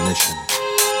got a mission.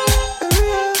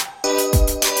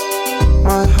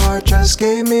 My heart just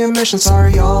gave me a mission.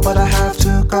 Sorry, y'all, but I have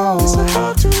to go.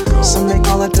 Some may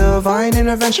call it divine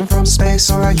intervention from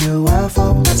space or a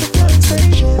UFO.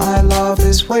 My love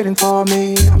is waiting for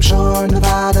me. I'm sure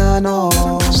Nevada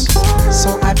knows.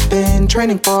 So I've been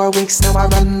training for weeks. Now I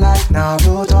run like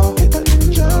Naruto.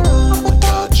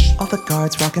 All the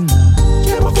guards rocking the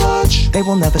camouflage. They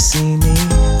will never see me.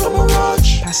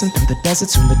 Passing through the desert,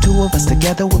 soon the two of us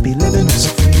together will be living so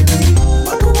freely.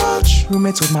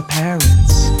 Roommates with my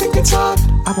parents. Think it's hot.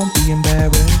 I won't be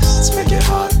embarrassed. Let's make it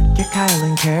hot. Get Kyle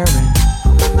and Karen.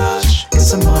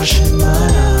 It's a Martian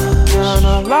menage.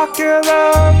 Gonna lock your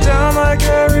love down like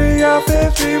Area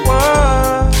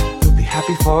 51. You'll be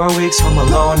happy for weeks. Home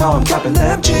alone, now I'm clapping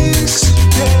them cheeks.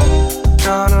 Yeah.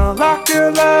 Gonna lock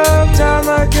your love down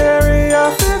like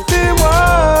Area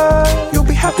 51. You'll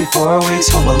be happy for weeks.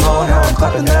 Home alone, now I'm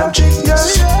clapping them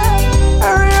cheeks. Yeah.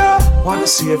 Area. Wanna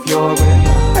see if you're in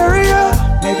the area.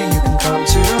 Maybe you can come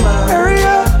to my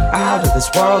area. Out of this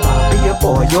world, I'll be your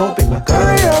boy, you'll be my girl.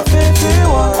 Area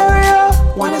 51 area.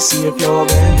 Wanna see if you're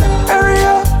in the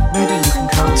area. Maybe you can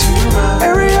come to my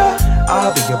area.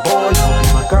 I'll be your boy, you'll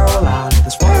be my girl. Out of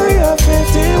this world. Area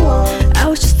 51. I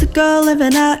was just a girl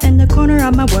living out in the corner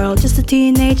of my world, just a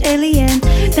teenage alien.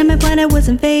 Then my planet was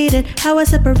invaded. I was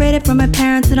separated from my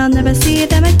parents and I'll never see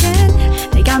them again.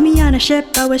 They got me on a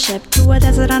ship, I was shipped to a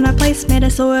desert on a place made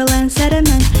of soil and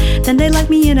sediment. Then they locked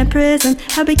me in a prison.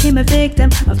 I became a victim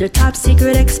of their top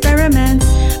secret experiments.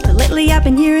 But lately I've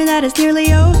been hearing that it's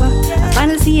nearly over. I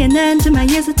finally see an end to my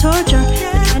years of torture.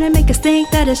 They're trying to make us think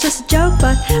that it's just a joke,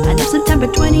 but I know September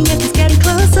 20th is getting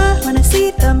closer. When I see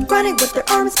them running with their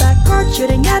arms back, cards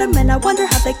shooting at them, and I wonder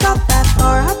how they got that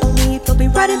far. I believe they'll be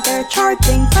right in there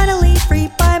charging, finally free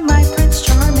by my Prince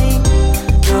Charming.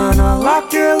 Gonna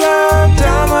lock your love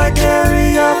down like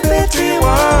Area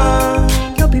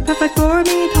 51. You'll be perfect for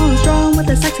me, tall and strong with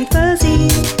a sexy fuzzy.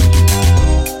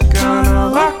 Gonna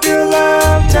lock your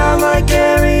love down like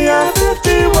Area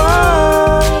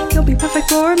 51. You'll be perfect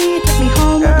for me, take me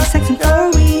home, we'll be sexy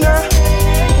for weeks.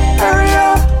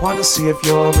 Area. Wanna see if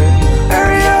you're in the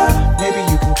area. Maybe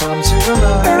you can come to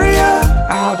my area.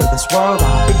 Out of this world,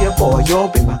 I'll be your boy, you'll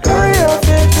be my girl. Area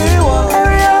 51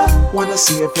 area. Wanna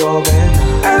see if you're in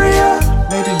the area.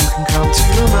 Maybe you can come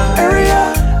to my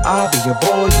area. I'll be your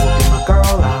boy, you'll be my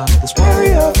girl. Out of this world.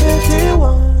 Area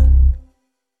 51.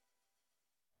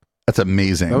 That's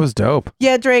amazing. That was dope.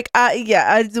 Yeah, Drake. Why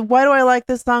do I like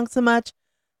this song so much?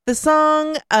 The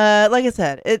song, like I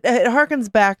said, it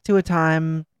harkens back to a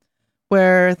time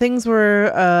where things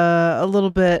were a little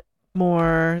bit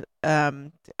more, I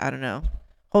don't know,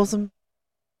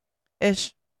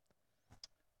 wholesome-ish.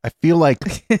 I feel like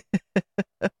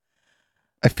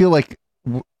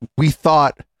we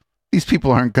thought these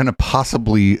people aren't going to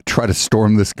possibly try to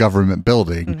storm this government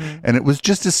building. Mm-hmm. And it was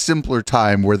just a simpler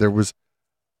time where there was,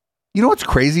 you know what's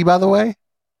crazy, by the way,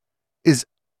 is,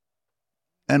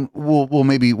 and we'll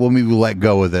maybe let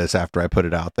go of this after I put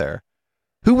it out there.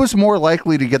 Who was more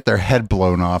likely to get their head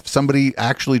blown off? Somebody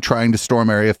actually trying to storm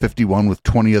Area 51 with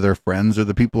 20 of their friends, or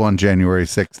the people on January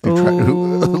 6th?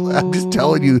 I'm just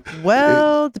telling you.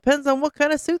 Well, depends on what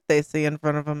kind of suit they see in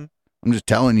front of them. I'm just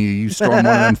telling you. You storm one of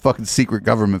them fucking secret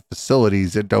government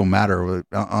facilities, it don't matter.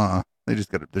 They're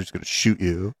just gonna shoot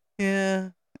you. Yeah.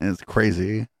 And it's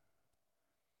crazy.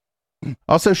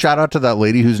 Also, shout out to that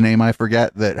lady whose name I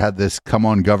forget that had this "Come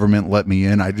on, government, let me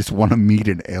in. I just want to meet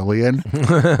an alien."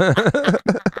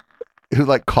 Who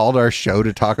like called our show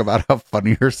to talk about how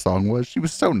funny her song was. She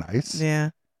was so nice.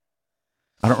 Yeah.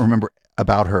 I don't remember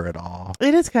about her at all.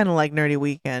 It is kind of like Nerdy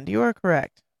Weekend. You are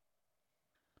correct.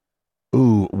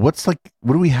 Ooh, what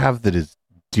do we have that is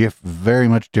very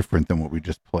much different than what we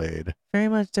just played? Very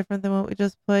much different than what we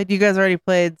just played. You guys already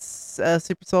played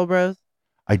Super Soul Bros?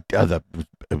 It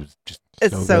was just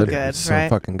it's so good, right? So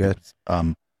fucking good.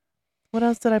 What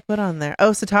else did I put on there?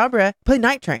 Oh, Satabra. Play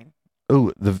Night Train.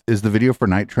 Oh, is the video for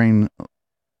Night Train?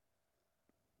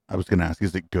 I was gonna ask,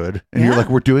 is it good? And you're like,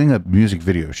 we're doing a music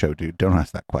video show, dude. Don't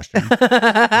ask that question.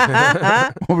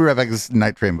 We'll be right back. This is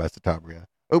Night Train by Satabria.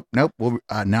 Oh nope.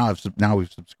 Now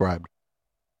we've subscribed.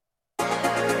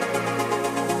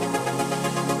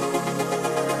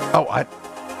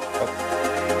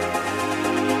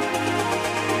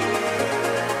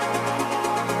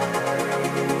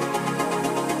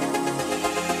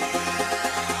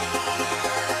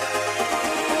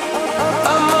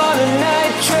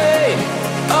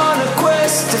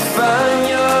 To find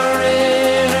your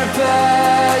inner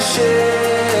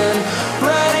passion,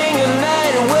 riding a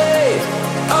night wave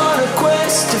on a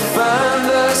quest to find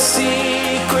the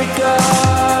secret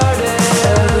garden.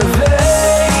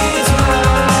 Elevate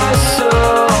my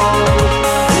soul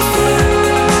with you.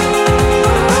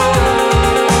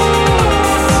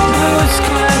 Lose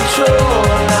control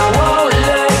and I won't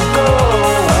let go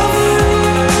of you.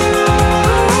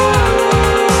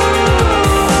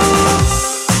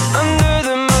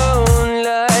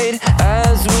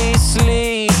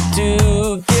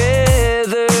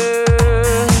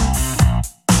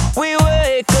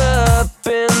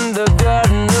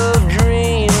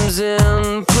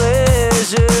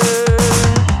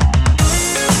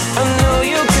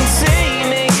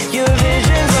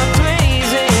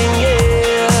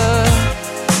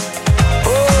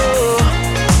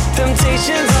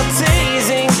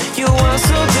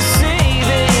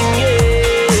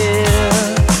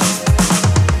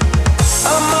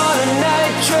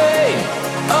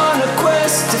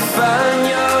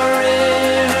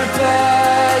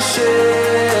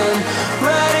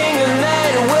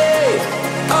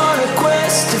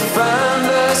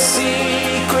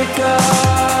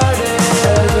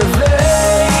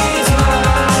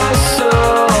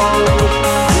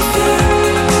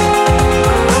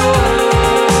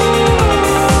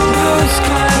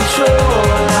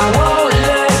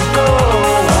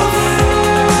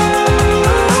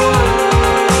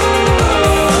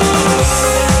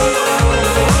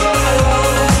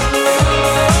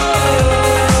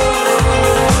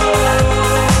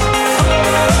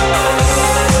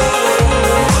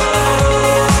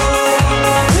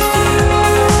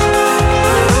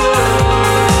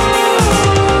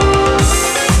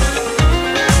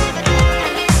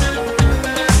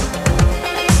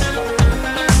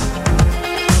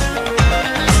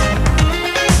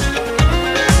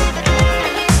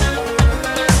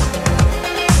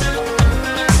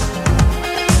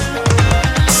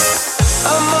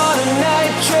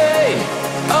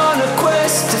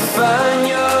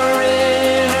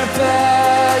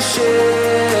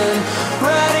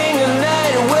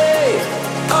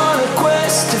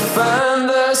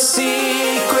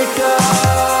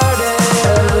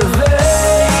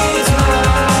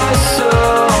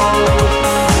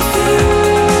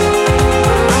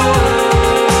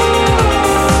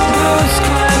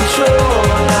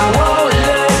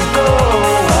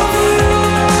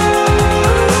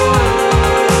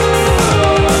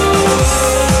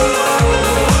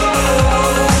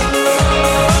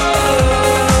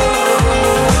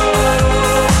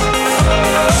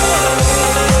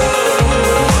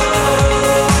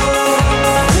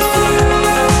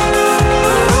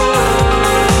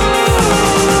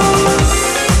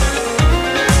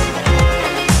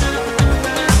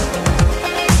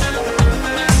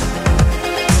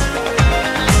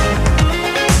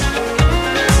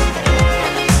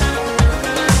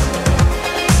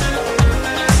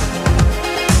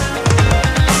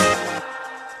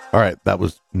 All right, that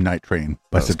was Night Train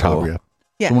by Satabria. Cool.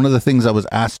 Yeah. So one of the things I was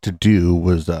asked to do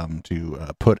was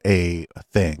to put a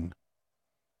thing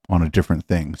on a different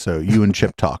thing. So you and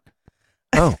Chip talk.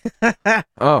 Oh.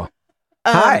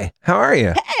 Hi, how are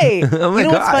you? Hey, Oh my you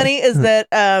know what's God. funny is that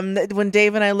when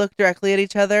Dave and I look directly at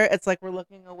each other, it's like we're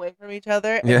looking away from each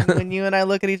other. And Yeah. when you and I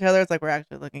look at each other, it's like we're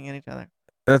actually looking at each other.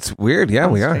 That's weird. Yeah,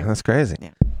 On we are. stream. That's crazy.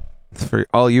 Yeah. It's for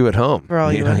all you at home. For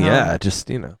all you at home. Yeah, just,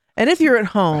 And if you're at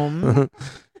home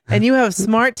and you have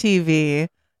smart TV,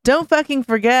 don't fucking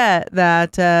forget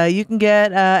that you can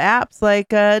get apps like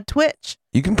Twitch.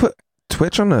 You can put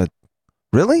Twitch on a...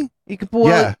 Really? You can put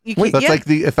That's like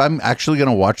if I'm actually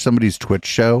gonna watch somebody's Twitch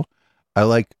show,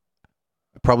 I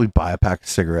probably buy a pack of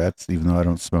cigarettes, even though I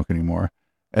don't smoke anymore.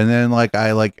 And then I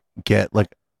get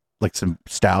like some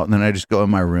stout, and then I just go in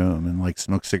my room and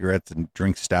smoke cigarettes and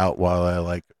drink stout while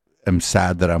I am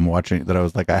sad that I'm watching that. I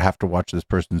was like, I have to watch this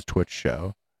person's Twitch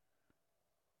show.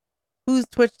 Whose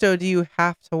Twitch show do you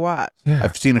have to watch? Yeah.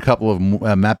 I've seen a couple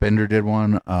of Matt Bender did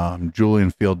one,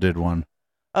 Julian Field did one.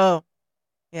 Oh,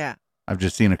 yeah. I've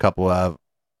just seen a couple of.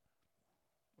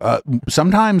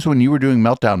 Sometimes when you were doing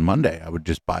Meltdown Monday, I would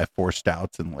just buy 4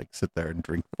 stouts and sit there and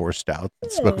drink 4 stouts and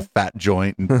smoke a fat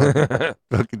joint and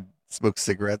fucking smoke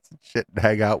cigarettes and shit and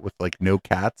hang out with no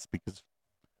cats because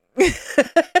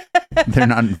they're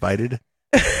not invited.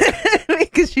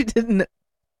 Because you didn't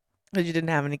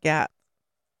have any cats.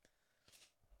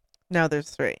 Now there's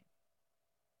 3.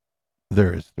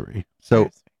 There is 3.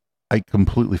 So I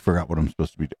completely forgot what I'm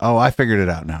supposed to be doing. Oh, I figured it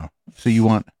out now. So you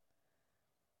want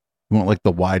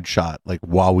the wide shot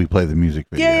while we play the music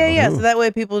video. Yeah. So that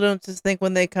way people don't just think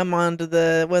when they come on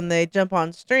to when they jump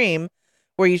on stream,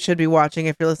 where you should be watching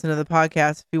if you're listening to the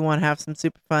podcast, if you want to have some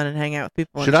super fun and hang out with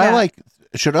people.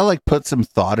 Should I put some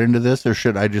thought into this, or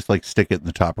should I just stick it in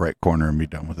the top right corner and be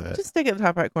done with it? Just stick it in the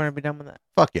top right corner and be done with it.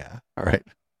 Fuck yeah. All right.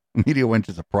 Media Wench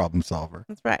is a problem solver.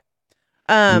 That's right.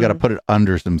 You got to put it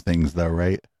under some things though,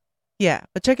 right? Yeah,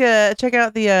 but check out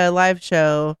the live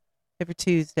show every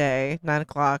Tuesday,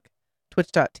 9:00,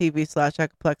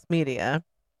 twitch.tv/EchoplexMedia.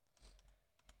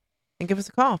 And give us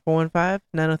a call,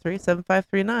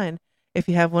 415-903-7539, if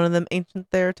you have one of them ancient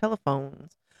there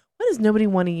telephones. Why does nobody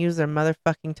want to use their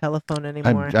motherfucking telephone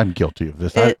anymore? I'm guilty of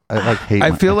this. It- I hate.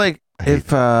 I feel like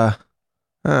if well,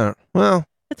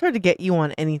 It's hard to get you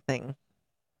on anything.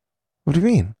 what do you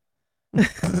mean?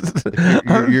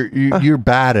 you're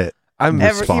bad at. I'm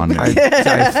responding.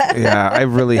 I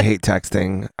really hate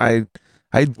texting. I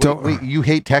don't. Wait, you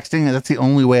hate texting? That's the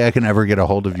only way I can ever get a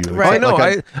hold of you. I know.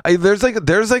 There's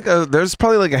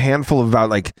probably a handful of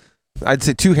about I'd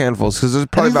say 2 handfuls because there's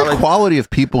probably about the quality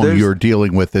of people you're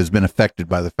dealing with has been affected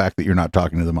by the fact that you're not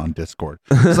talking to them on Discord.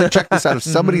 It's check this out. If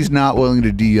somebody's not willing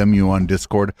to DM you on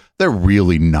Discord, they're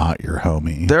really not your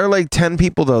homie. There are 10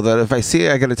 people though that if I see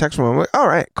I get a text from them, I'm like, all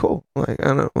right, cool. I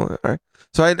don't know. All right.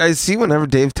 So I see whenever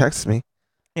Dave texts me.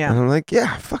 Yeah. And I'm like,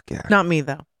 yeah, fuck yeah. Not me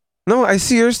though. No, I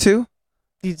see yours too.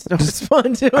 You just don't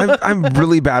respond to it. I'm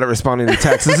really bad at responding to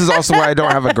texts. This is also why I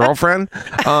don't have a girlfriend.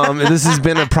 This has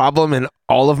been a problem in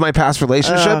all of my past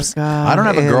relationships. Oh, God. I don't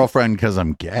have a girlfriend because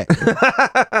I'm gay.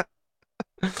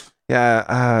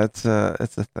 Yeah, it's a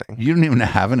thing. You don't even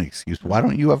have an excuse. Why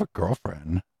don't you have a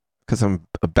girlfriend? Because I'm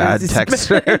a bad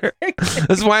texter.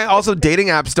 That's why also dating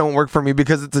apps don't work for me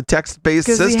because it's a text-based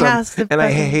 'Cause he system, has to and I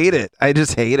fucking- hate it. I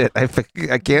just hate it. I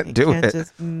can't do Can't it.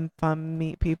 just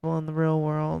meet people in the real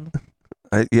world.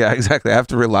 Yeah, exactly. I have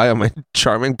to rely on my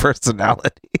charming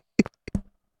personality.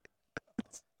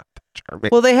 Charming.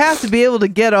 Well, they have to be able to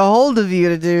get a hold of you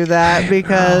to do that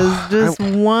because just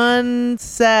one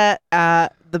set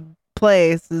at the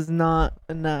place is not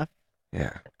enough.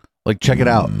 Yeah. Check it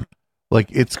out.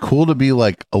 It's cool to be a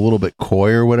little bit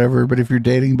coy or whatever, but if you're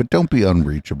dating, but don't be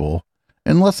unreachable.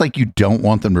 Unless you don't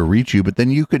want them to reach you, but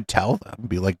then you could tell them,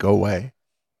 be like, go away.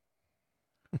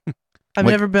 I've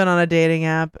never been on a dating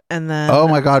app and then Oh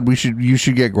my God, you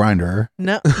should get Grindr.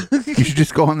 No. You should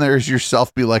just go on there as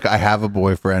yourself, be like, I have a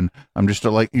boyfriend. I'm just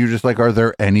you're just are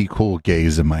there any cool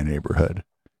gays in my neighborhood?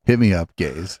 Hit me up,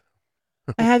 gays.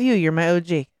 I have you. You're my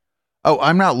OG. Oh,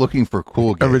 I'm not looking for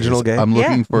cool gays. Original gay? I'm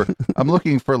looking Yeah. I'm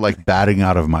looking for batting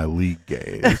out of my league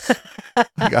gays.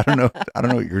 I don't know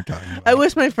what you're talking about. I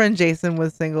wish my friend Jason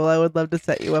was single. I would love to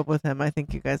set you up with him. I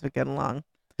think you guys would get along.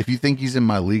 If you think he's in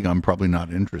my league, I'm probably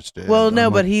not interested. Well, no,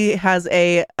 I'm but he has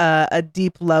a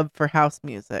deep love for house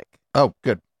music. Oh,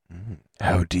 good.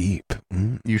 How deep?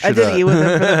 You should. I did eat with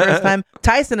him for the first time.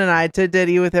 Tyson and I did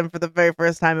eat with him for the very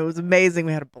first time. It was amazing.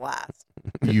 We had a blast.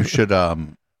 You should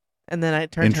And then I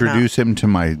turned introduce him to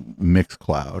my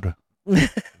Mixcloud.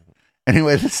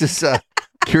 Anyway, this is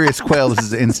Curious Quail. This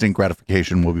is instant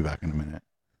gratification. We'll be back in a minute.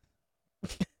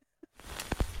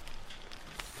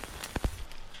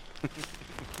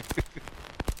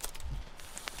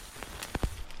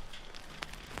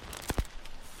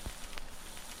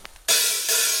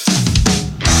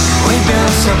 We've been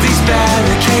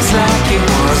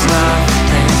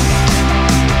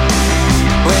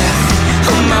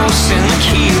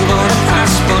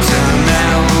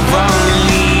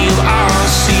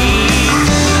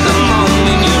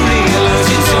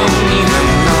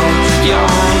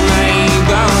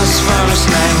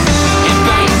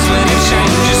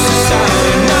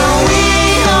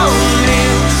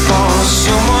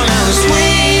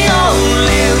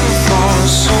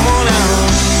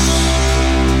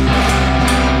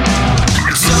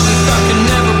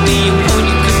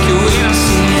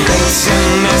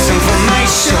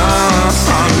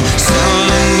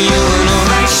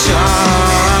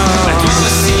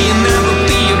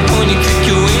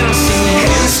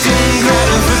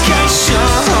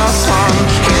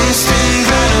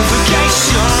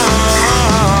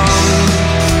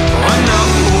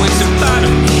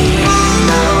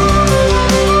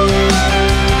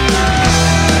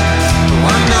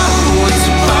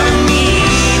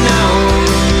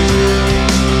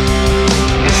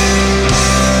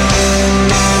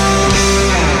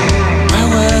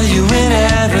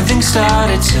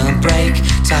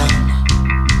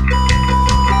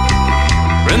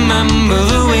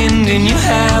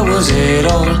was it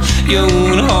all your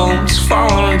own homes for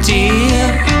dear?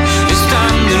 This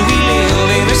time that we live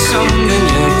in is something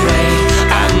you pray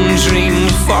and dream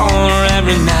for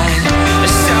every night. A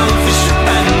selfish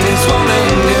abandon's one that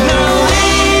we know.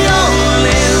 We all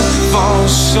live for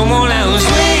someone else.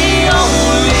 We all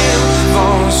live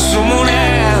for someone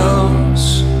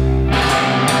else.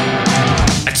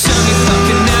 I tell you I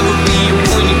can never be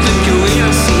when you think you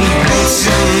will see. It's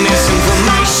a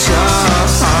misinformation.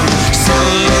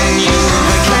 Selling you a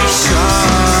vacation.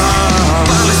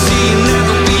 Well, I see you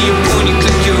never be when you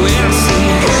think you will see.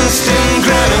 Instant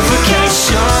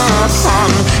gratification.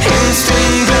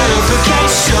 Instant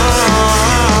gratification.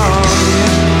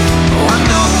 Oh, I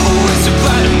know it's a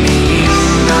part of me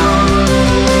now.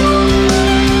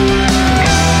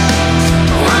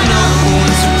 Oh, I know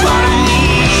it's a part of me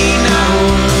now.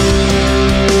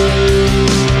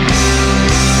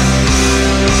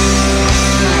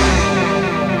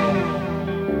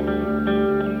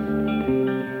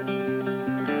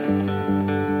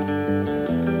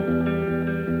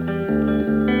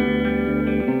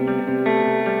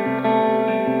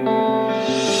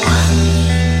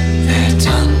 They're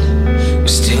done, we're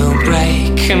still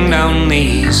breaking down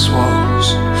these walls.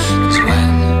 'Cause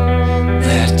when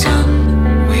they're done,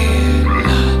 we're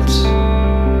not.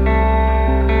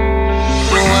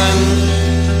 When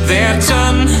they're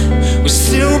done, we're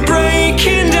still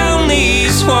breaking down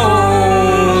these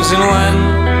walls. And when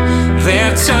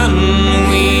they're done,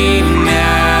 we're not.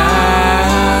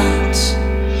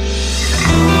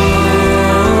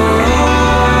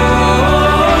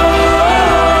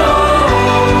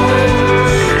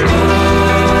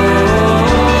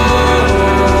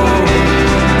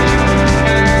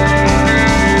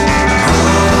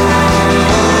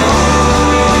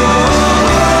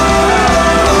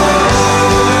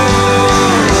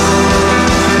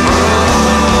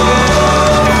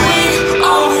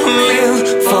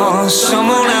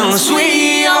 Someone else,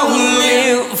 we all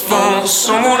live for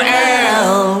someone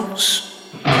else.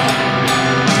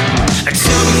 I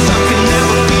tell you I can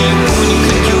never be when you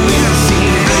think you will see.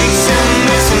 Breaks and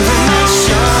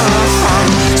misinformation.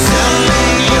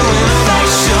 Selling you an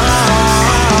affection.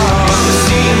 I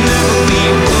see you never be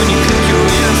when you think you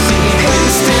will see.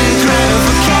 Instant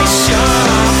gratification.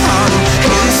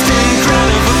 Instant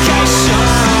gratification.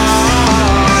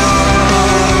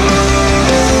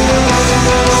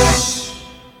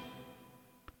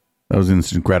 That was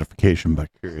Instant Gratification by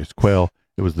Curious Quail.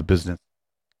 It was The Business.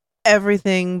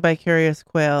 Everything by Curious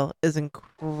Quail is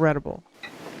incredible.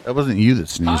 That wasn't you that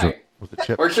sneezed. Hi. Was it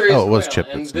Chip? We're Curious Oh, it was Quail, Chip.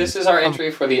 and that this sneezed. is our entry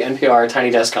for the NPR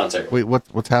Tiny Desk concert. Wait,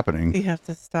 what's happening? You have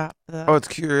to stop the. Oh, it's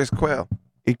Curious Quail.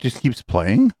 It just keeps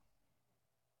playing?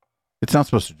 It's not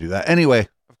supposed to do that. Anyway.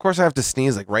 Of course, I have to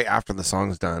sneeze like right after the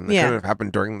song's done. It Yeah. couldn't have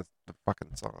happened during the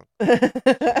fucking song.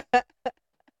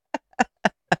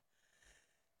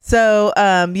 So,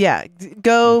 yeah,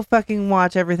 go fucking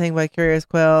watch everything by Curious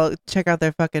Quail. Check out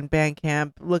their fucking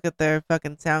Bandcamp. Look at their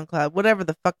fucking SoundCloud, whatever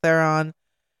the fuck they're on.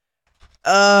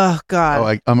 Oh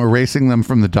God. Oh, I'm erasing them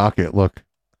from the docket. Look.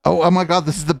 Oh my God,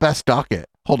 this is the best docket.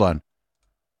 Hold on.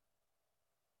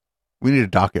 We need a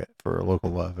docket for a local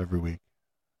love every week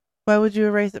Why would you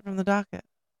erase it from the docket?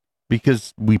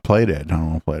 because we played it. And I don't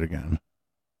want to play it again.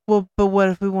 Well, but what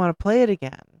if we want to play it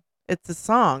again? It's a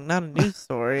song, not a news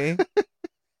story.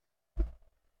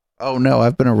 Oh no,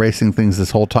 I've been erasing things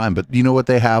this whole time. But you know what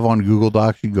they have on Google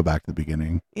Docs? You can go back to the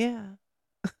beginning. Yeah.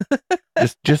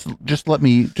 just let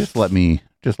me.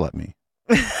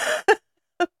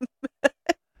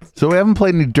 So we haven't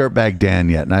played any Dirtbag Dan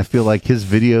yet, and I feel like his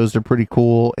videos are pretty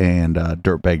cool, and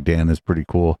Dirtbag Dan is pretty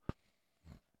cool.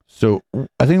 So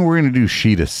I think we're gonna do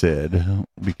Sheeta Sid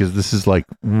because this is like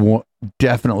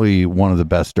definitely one of the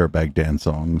best Dirtbag Dan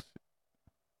songs.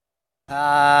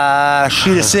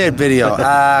 Sheeta Sid video.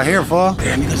 Here, fool.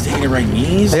 Damn, you guys taking it right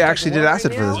knees? They actually did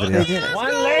acid for this video.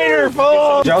 One later,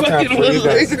 fool. Joe time for you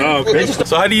guys.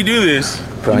 So how do you do this?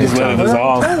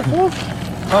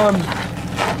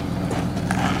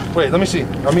 Wait, let me see.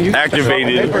 I mean, you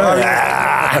Activated.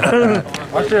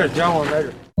 I'll share a Joe one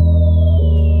later.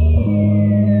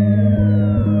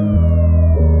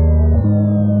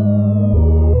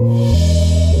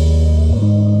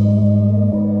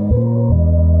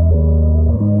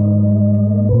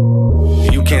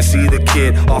 can't see the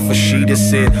kid off a sheet of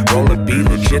sit. Roll a be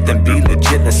legit, then be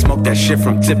legit. Let's smoke that shit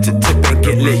from tip to tip and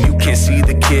get lit. You can't see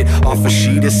the kid off a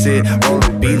sheet of sit. Roll a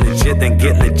be legit, then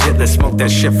get legit. Let's smoke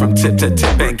that shit from tip to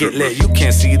tip and get lit. You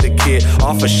can't see the kid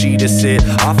off a sheet of sit.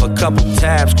 Off a couple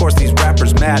tabs, course these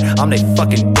rappers mad. I'm they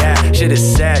fucking dad. Shit is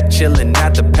sad, chillin'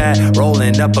 at the pad,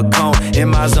 rolling up a cone in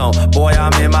my zone. Boy,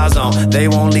 I'm in my zone. They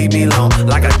won't leave me alone.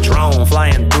 Like a drone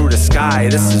flying through the sky.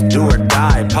 This is do or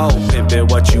die. Po,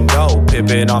 pimpin' what you know.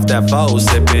 Pimpin' off that foe,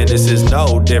 sippin'. This is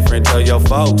no different. Tell your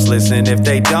folks, listen. If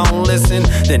they don't listen,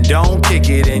 then don't kick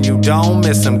it and you don't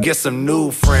miss them. Get some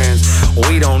new friends.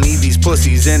 We don't need these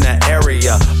pussies in the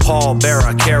area. Paul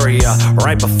Bearer carrier,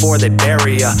 right before they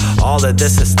bury ya. All of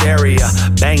this hysteria,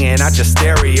 banging out your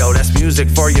stereo. That's music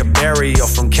for your burial.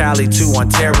 From Cali to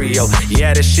Ontario.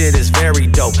 Yeah, this shit is very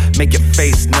dope. Make your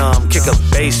face numb, kick a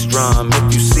bass drum.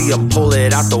 If you see them, pull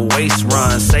it out the waist,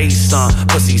 run. Say some,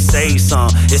 pussy say some.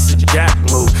 It's a jack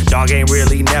move. Dog ain't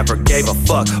really never gave a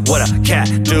fuck what a cat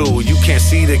do. You can't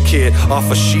see the kid off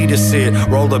a sheet of sit.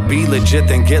 Roll a be legit,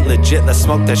 then get legit. Let's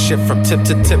smoke that shit from tip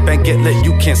to tip and get lit.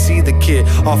 You can't see the kid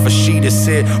off a sheet of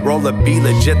sit. Roll a be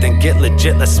legit, then get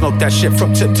legit. Let's smoke that shit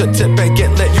from tip to tip and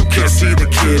get lit. You can't see the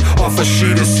kid off a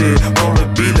sheet of sit. Roll a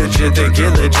be legit, then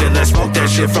get legit. Let's smoke that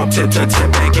shit from tip to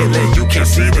tip and get lit. You can't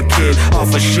see the kid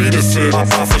off a sheet of sit.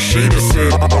 Off a sheet of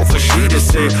sit. Off a sheet of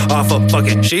sit. Off a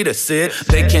fucking sheet of sit.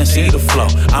 They can't see the flow,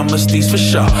 I'm a steez for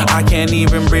sure. I can't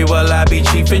even breathe while I be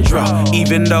chief and draw.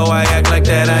 Even though I act like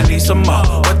that, I need some more.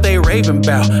 What they raving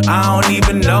about, I don't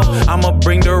even know. I'ma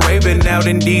bring the raven out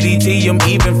in DDT,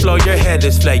 even flow. Your head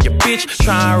is flat, your bitch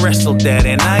try and wrestle that.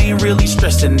 And I ain't really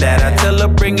stressing that. I tell her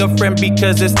bring a friend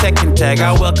because it's Tekken Tag.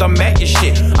 I welcome at your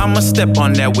shit, I'ma step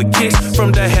on that with kicks.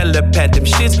 From the helipad, them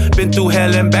shits been through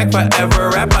hell and back forever.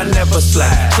 Rap, I never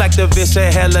slack. Like the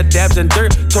Vista, hella dabs and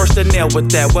dirt. Torch the nail with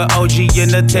that. With OG in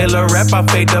the Taylor rap, I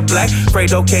fade the black.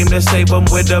 Fredo came to save them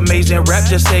with amazing rap.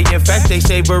 Just say in fact, they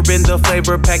savorin' the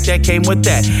flavor pack that came with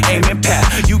that. Aim and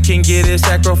pat, you can get it.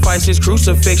 Sacrifices,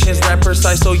 crucifixions, rap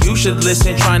precise, so you should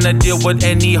listen. Trying to deal with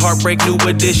any heartbreak, new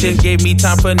edition. Gave me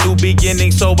time for new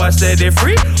beginnings, so I set it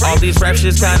free. All these rap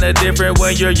shit's kinda different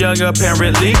when you're young,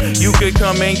 apparently. You could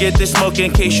come and get this smoke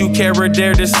in case you care or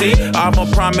dare to see. I'ma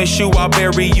promise you I'll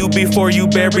bury you before you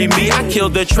bury me. I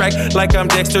killed the track like I'm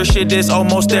Dexter, shit is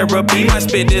almost therapy. My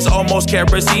spit is almost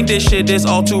kerosene, this shit is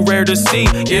all too rare to see.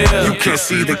 Yeah. You can't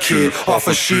see the kid off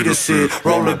a sheet of sit.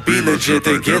 Roll a be legit,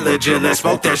 then get legit. Let's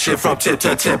smoke that shit from tip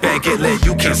to tip and get lit.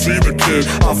 You can't see the kid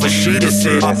off a sheet of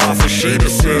sit. Off a sheet of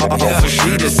sit. Off a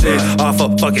sheet of sit. Off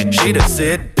a fucking sheet of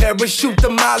sit. Parachute the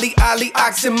Molly, Ollie,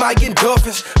 oxen, my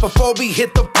endorphins. Before we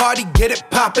hit the party, get it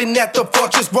poppin' at the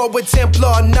fortress. Roll with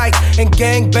Templar Knights and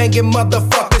gang banging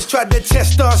motherfuckers. Tried to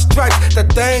test our stripes, the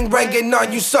thing ringing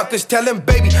on you suckers. Tell him,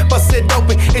 baby, bust it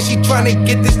open. Is she tryna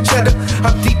get this cheddar?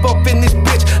 I'm deep up in this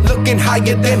bitch, looking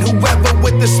higher than whoever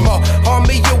with the small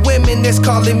army of women that's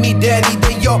calling me daddy.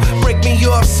 They all break me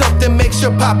off something, make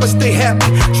sure Papa stay happy.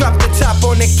 Drop the top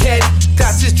on the caddy,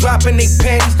 dots is dropping they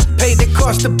panties. Pay the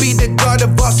cost to be the god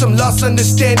of awesome lost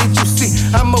understanding. You see,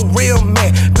 I'm a real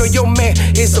man, girl, your man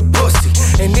is a pussy.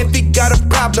 And if he got a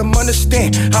problem,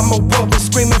 understand, I'm a woman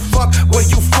screaming fuck where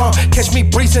you from. Catch me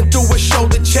breezing through a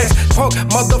shoulder chest. Punk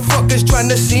motherfuckers trying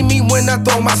to see me when I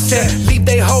throw my set. Leave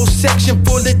they whole section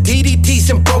full of DDTs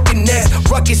and broken necks.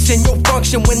 Ruckus in your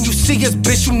function when you see us,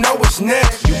 bitch, you know it's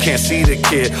next. You can't see the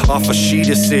kid off a sheet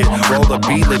of sit. Roll a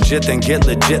be legit, then get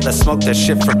legit. Let's smoke that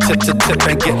shit from tip to tip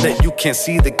and get lit. You can't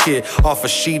see the kid off a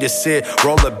sheet of sit.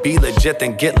 Roll a be legit,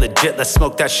 then get legit. Let's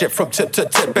smoke that shit from tip to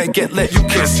tip and get lit. You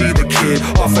can't see the kid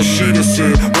off a sheet of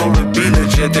sit. Roll a be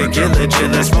legit, then get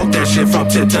legit. Let's smoke that shit from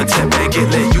tip to tip and get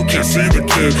lit. You can't see the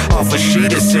kid off a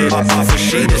sheet of sit. Off a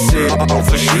sheet of sit.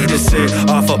 Off a sheet of sit.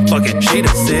 Off a fucking sheet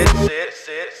of sit.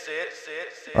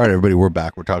 All right, everybody, we're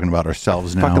back. We're talking about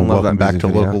ourselves now. Fucking love Welcome that back to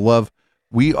music video. Local Love.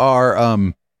 We are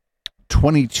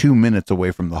 22 minutes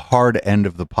away from the hard end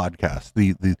of the podcast.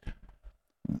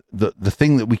 The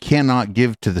thing that we cannot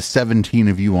give to the 17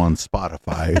 of you on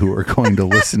Spotify who are going to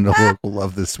listen to Local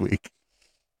Love this week.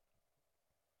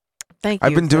 Thank you.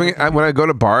 I've been doing it when I go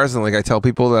to bars and like I tell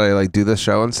people that I like do this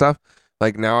show and stuff.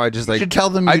 Like now I just like you should tell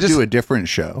them you do a different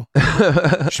show.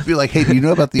 You should be like, hey, do you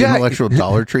know about the Intellectual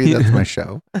Dollar Tree? That's my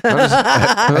show.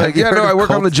 I'm like, yeah, no, I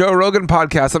work on the Joe Rogan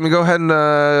podcast. Let me go ahead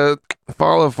and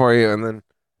follow for you, and then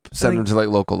send them to like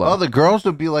Local Love. Oh, the girls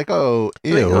would be like, oh,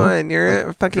 ew. Like,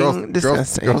 you're fucking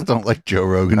disgusting. Girls don't like Joe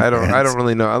Rogan. I don't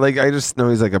really know. I just know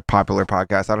he's like a popular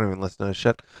podcast. I don't even listen to his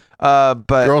shit. But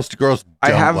girls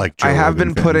don't like Joe I have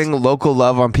Rogan been putting Local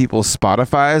Love on people's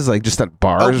Spotify's, like just at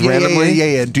bars randomly.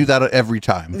 Yeah. Do that every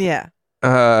time. Yeah.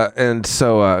 And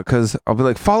so because I'll be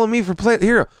like, follow me for play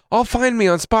here. I'll find me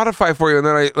on Spotify for you, and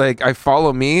then I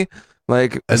follow me.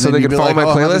 Like, and so then they can follow my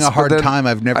I'm playlist. having a hard but then time.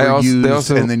 I've never also- used. they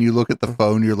also- and then you look at the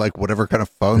phone. You're like, whatever kind of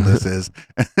phone this is.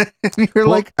 And you're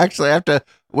like, actually, I have to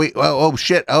wait. Oh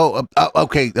shit.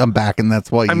 Okay, I'm back, and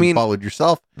that's why you followed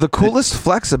yourself. The coolest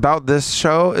flex about this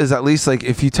show is at least like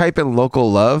if you type in local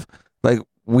love, like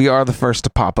we are the first to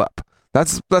pop up.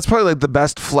 That's probably like the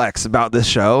best flex about this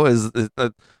show is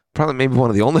probably maybe one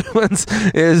of the only ones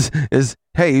is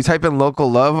hey, you type in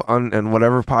local love on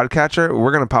whatever podcatcher,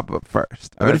 we're gonna pop up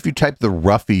first. I bet if you type the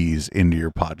Roughies into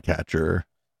your podcatcher,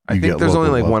 I think there's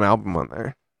only like one album on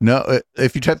there. No,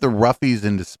 if you type the Roughies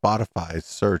into Spotify's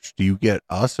search, do you get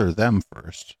us or them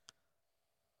first?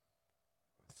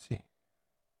 Let's see.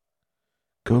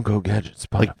 Go Gadget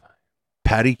Spotify. Like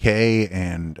Patty K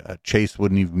and Chase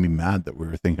wouldn't even be mad that we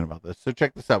were thinking about this. So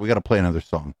check this out. We got to play another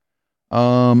song.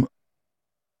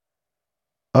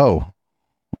 Oh,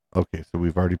 okay. So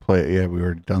we've already played. Yeah, we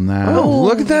already done that. Oh,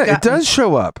 look at that. It does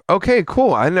show up. Okay,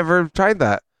 cool. I never tried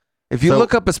that. If you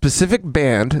look up a specific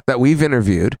band that we've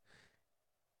interviewed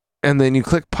and then you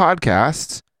click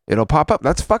podcasts, it'll pop up.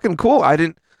 That's fucking cool.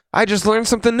 I just learned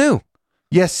something new.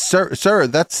 Yes, sir.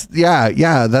 That's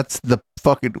that's the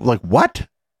fucking like what?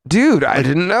 Dude, I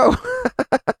didn't know.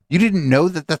 You didn't know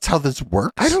that's how this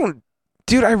works?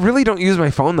 I really don't use my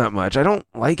phone that much. I don't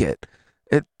like it.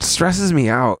 It stresses me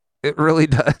out. It really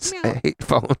does. I hate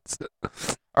phones.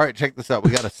 All right, check this out.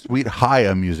 We got a Sweet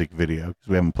Haya music video because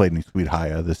we haven't played any Sweet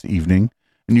Haya this evening,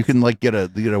 and you can like get a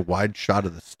wide shot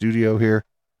of the studio here.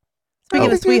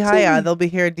 Speaking of Sweet Haya, they'll be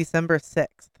here December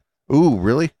 6th. Ooh,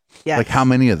 really? Yes. Like how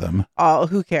many of them? Oh,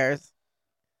 who cares?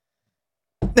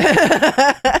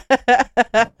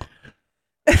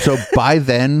 So by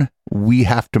then we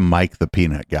have to mic the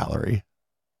peanut gallery.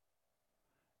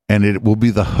 And it will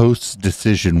be the host's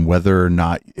decision whether or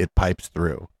not it pipes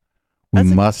through. We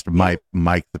must mic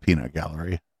the peanut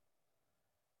gallery.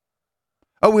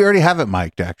 Oh, we already have it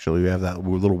mic'd, actually. We have that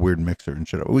little weird mixer and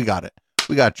shit. We got it.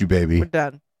 We got you, baby. We're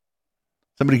done.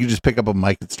 Somebody could just pick up a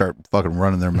mic and start fucking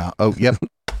running their mouth. Oh, yep.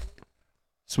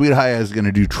 Sweet Haya is going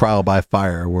to do Trial by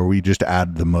Fire, where we just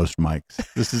add the most mics.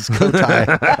 This is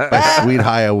Kotai by Sweet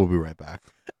Haya. We'll be right back.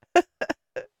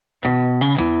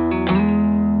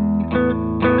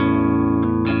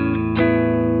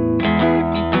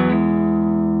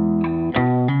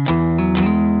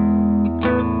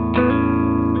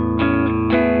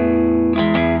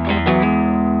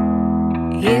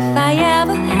 If I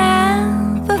ever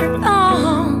have a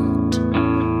thought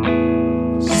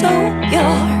so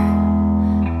pure,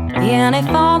 yearning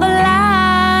for the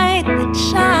light that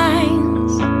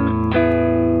shines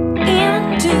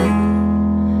into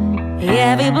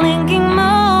every blinking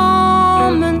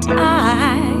moment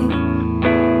I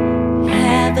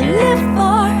have lived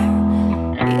for.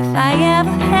 If I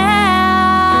ever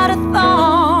had a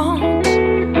thought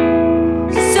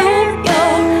so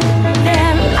pure,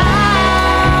 then I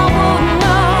would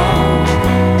know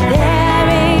there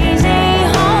is a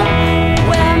home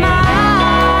where my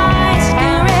eyes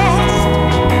can rest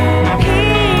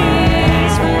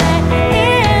peacefully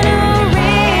in a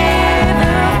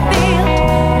river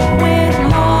filled with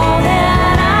more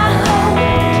than I hope,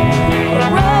 a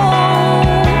road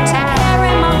to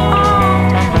carry my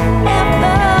heart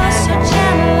ever so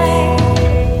gently.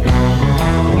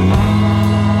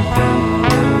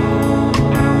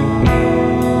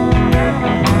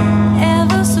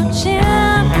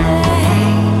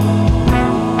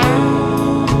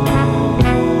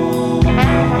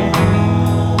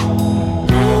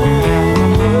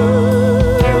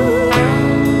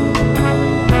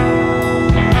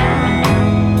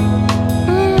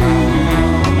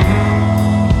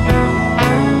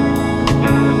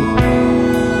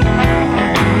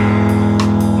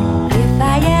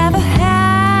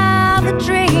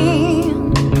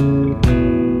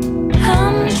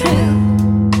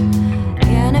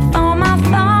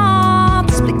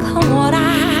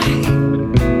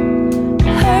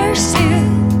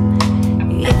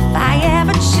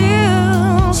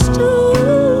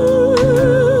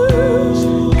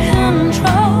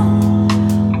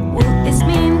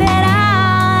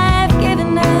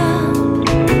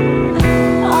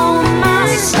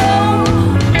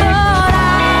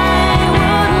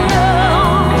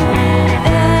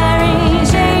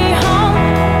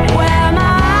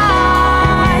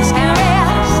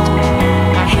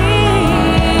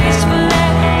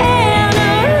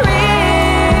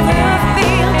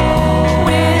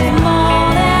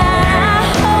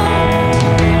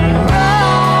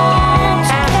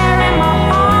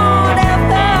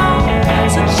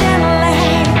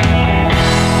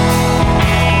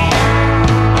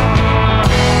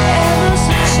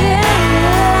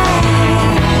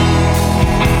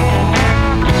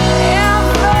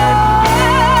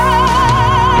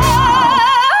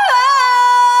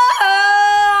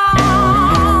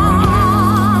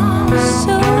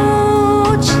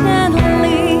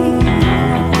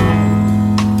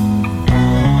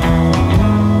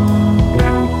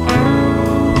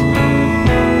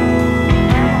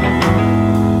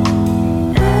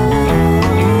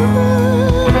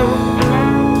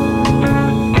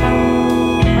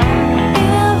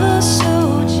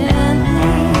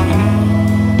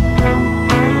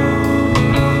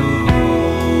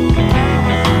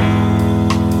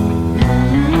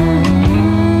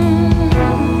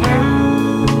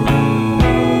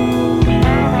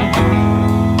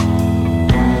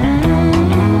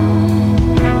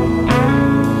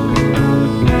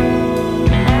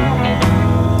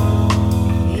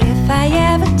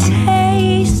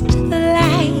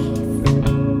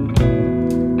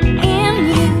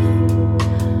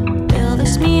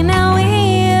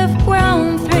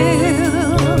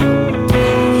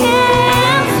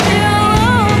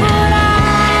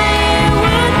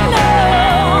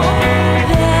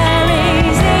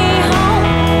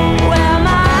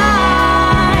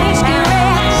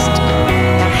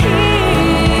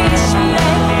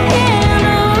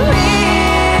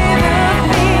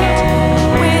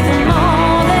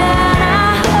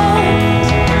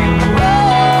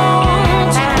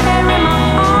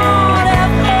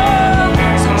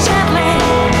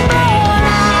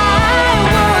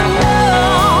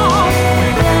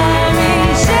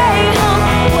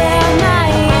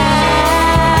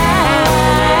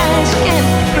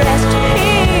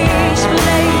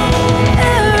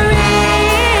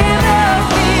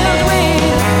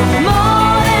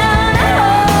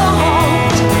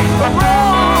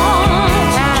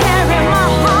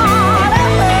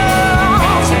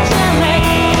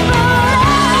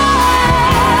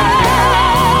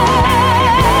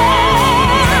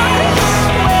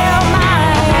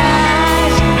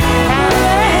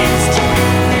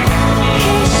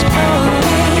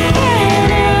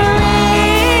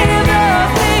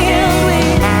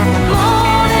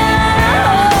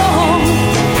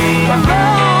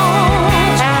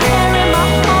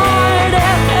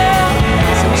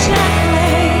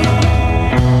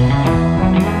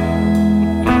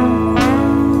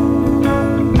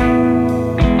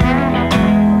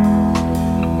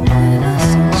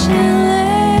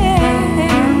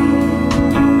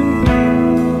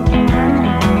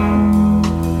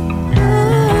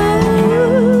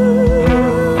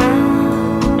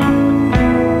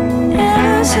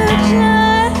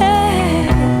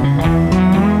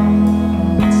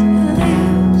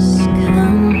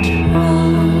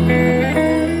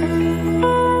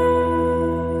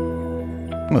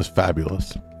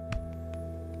 fabulous.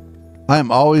 I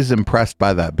am always impressed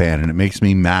by that band, and it makes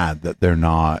me mad that they're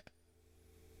not.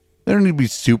 They don't need to be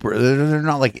super. They're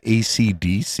not like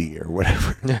AC/DC or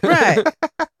whatever. Right.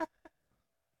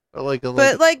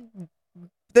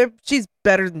 But she's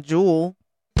better than Jewel.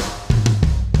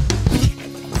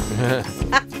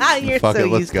 You're Fuck so it,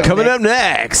 let's used go. to Coming Nick. up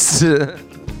next. You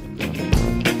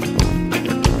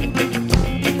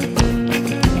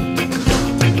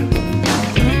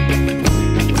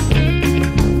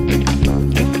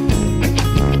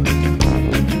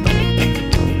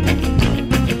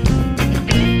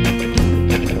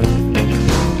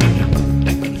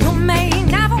may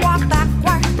never walk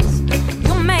backwards.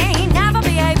 You may never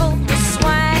be able to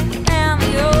swim in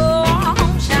the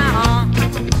ocean.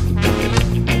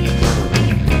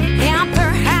 Yeah,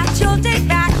 perhaps you'll take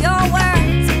back your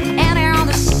words and err on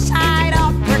the side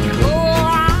of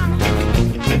precaution.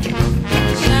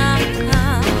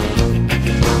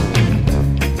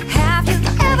 Have you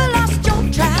ever lost your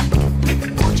track?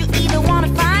 Would you either want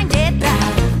to find it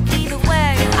back? Either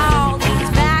way, all leads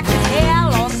back to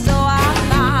hell, or so I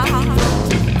thought.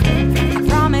 I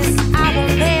promise I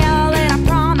won't bail, and I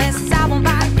promise I won't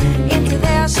bite into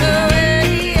their charade.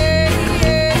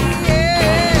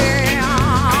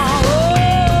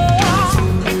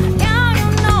 Yeah, you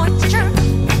know it's true.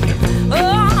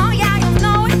 Oh, yeah, you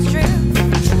know it's true.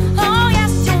 Oh,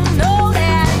 yes, you know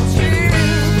that it's true.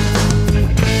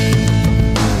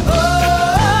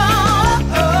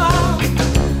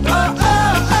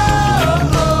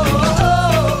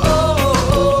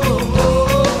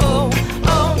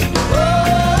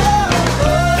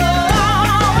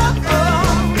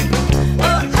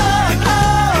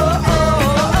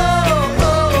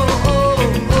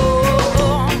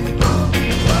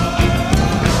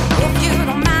 If you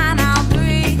don't mind, I'll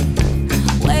breathe.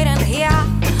 Waiting here,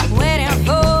 waiting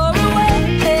for a way.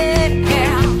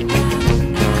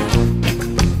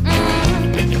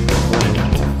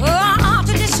 Oh,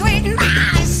 to dissuade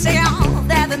myself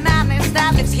that the madness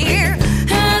that lives here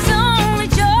has only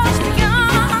just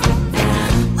begun.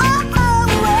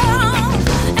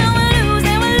 And we lose,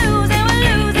 and we lose, and we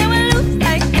lose, and we lose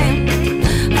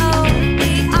again. Oh, we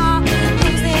are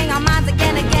losing our minds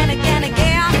again, again, again, again,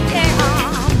 again.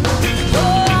 Oh,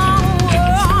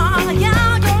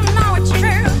 yeah, you know it's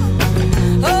true.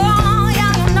 Oh,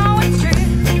 yeah, you know it's true.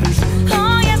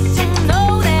 Oh, yes, you know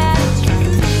that it's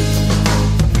true.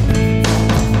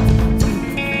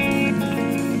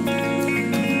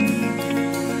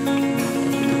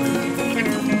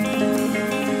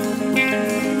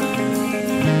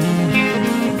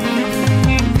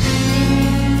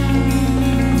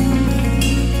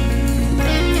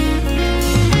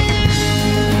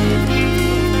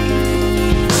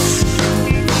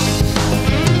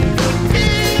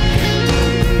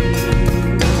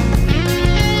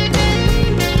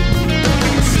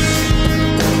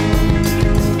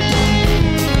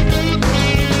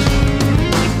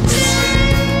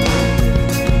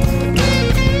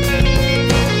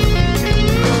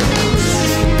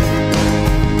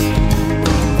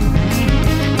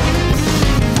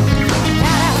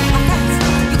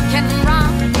 You can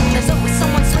run. There's always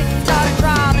someone sweet to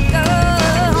draw the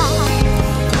gun,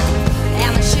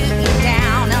 and they shoot you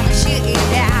down, and they shoot you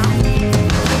down.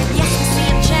 Yes, we see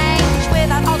a change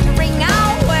without altering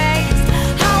our ways.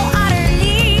 How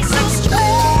utterly so strange.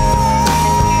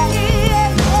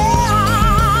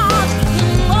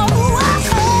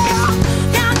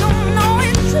 Yeah, you know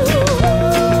it's true.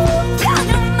 Yeah,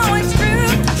 you know it's true.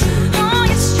 Oh,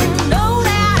 yes, you know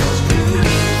that it's true.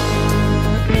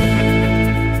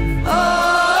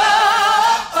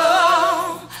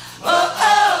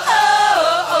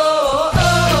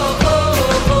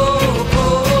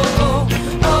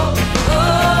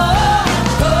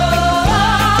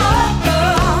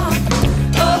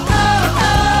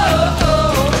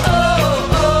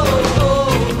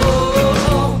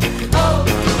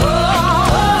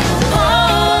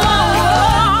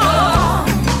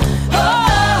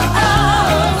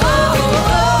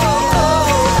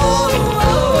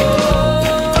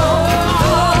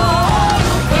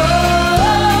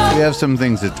 We have some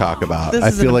things to talk about. This I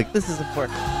is feel an- like this is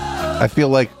important. I feel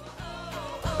like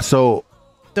so.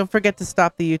 Don't forget to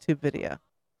stop the YouTube video.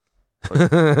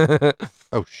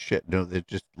 Oh shit! No, it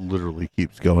just literally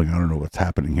keeps going. I don't know what's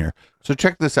happening here. So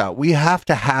check this out. We have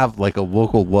to have like a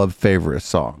local love favorite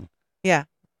song. Yeah,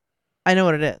 I know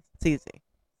what it is. It's easy.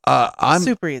 I'm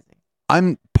Super easy.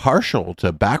 I'm partial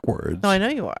to Backwards. No, I know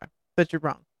you are, but you're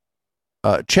wrong.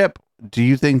 Chip, do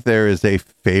you think there is a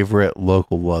favorite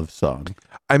local love song?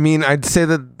 I mean, I'd say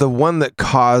that the one that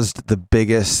caused the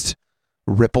biggest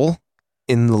ripple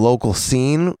in the local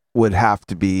scene would have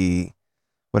to be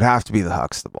would have to be the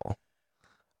Huxtable.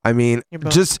 I mean, You're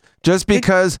both- just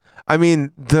because I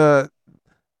mean that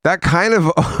kind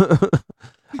of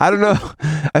I don't know.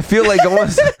 I feel like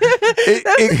almost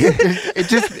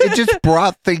it just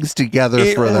brought things together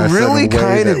it for us. really in a way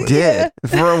kind that of did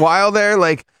for a while there.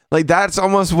 Like that's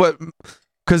almost what,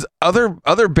 because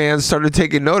other bands started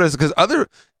taking notice, because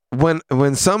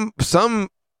when some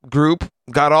group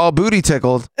got all booty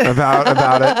tickled about it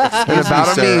and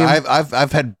about a meme.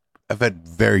 I've had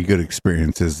very good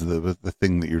experiences with the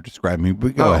thing that you're describing.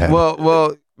 But go ahead.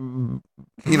 Well,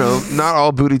 you know, not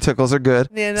all booty tickles are good.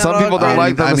 Yeah, not Some all people don't creative-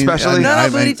 like them, I mean, especially Not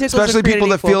all booty tickles are especially people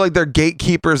created that equal. feel like they're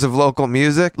gatekeepers of local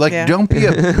music. Like, Yeah. don't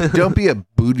be a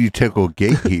booty tickle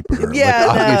gatekeeper. Yeah,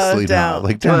 like, no, obviously not. don't.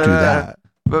 Like, don't do that.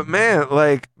 But man,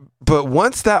 but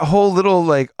once that whole little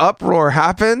uproar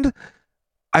happened,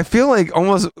 I feel like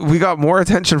almost we got more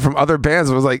attention from other bands.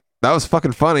 It was like, that was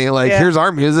fucking funny. Like, Yeah. here's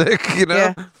our music, you know?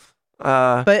 Yeah.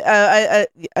 But I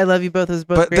love you both as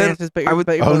both But great then answers, but I you're, would-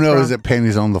 but you're Oh both no, wrong. is it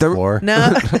panties on the floor? No. Hey,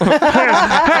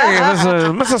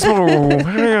 Mr. Smooth,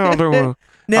 how y'all doing?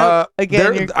 No,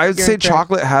 again, you're, I would you're say incorrect.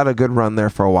 Chocolate had a good run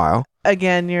there for a while.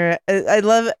 Again, I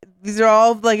love it. These are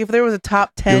all like, if there was a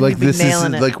top 10, You're like, you'd be this is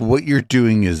nailing it. like what you're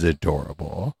doing is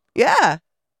adorable. Yeah.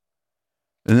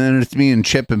 And then it's me and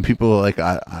Chip, and people are like,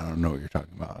 I don't know what you're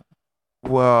talking about.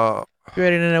 Well, You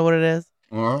ready to know what it is?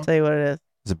 Uh-huh. I'll tell you what it is.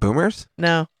 is it Boomers?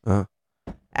 No. Oh.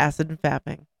 Acid and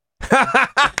fapping.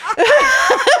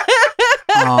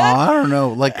 Oh, I don't know.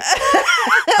 Like,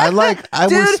 I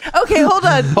Dude, was. okay, hold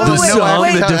on. Hold on, song I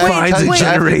have that to tell you- defines I have to a do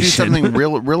generation. something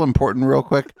real important, real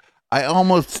quick. I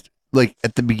almost, like,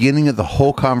 at the beginning of the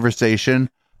whole conversation,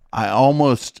 I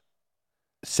almost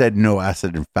said no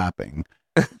acid and fapping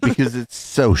because it's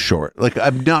so short. Like,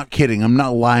 I'm not kidding. I'm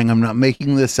not lying. I'm not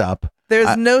making this up.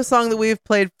 There's no song that we've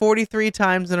played 43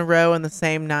 times in a row in the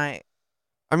same night.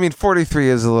 I mean, 43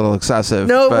 is a little excessive.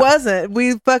 No, it but wasn't.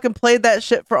 We fucking played that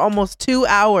shit for almost 2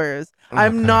 hours.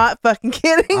 I'm not fucking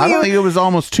kidding I don't you. think it was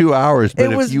almost 2 hours,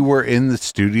 but It was- if you were in the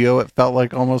studio, it felt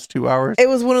like almost 2 hours. It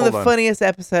was one of Hold the on. funniest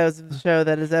episodes of the show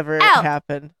that has ever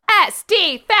happened.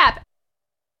 SD fap.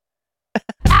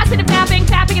 Acid and fapping,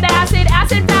 fapping and acid,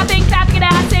 acid fapping, fapping and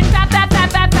acid, fap fap fap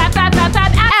fap fap fap fap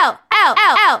fap. L L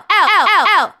L L L L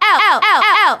L L L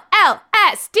L L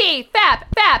SD fap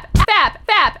fap fap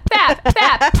fap fap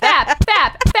fap fap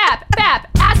fap fap fap.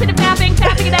 Acid and fapping,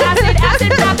 fapping and acid,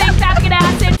 acid fapping, fapping and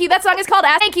acid. Thank you. That song is called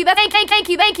Acid. Thank you. That thank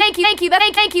you. Thank you.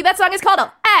 Thank you. That song is called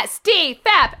SD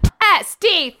fap.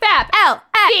 SD fap. L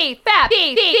D fap.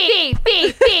 D D D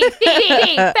D D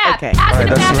D fap. Okay. Acid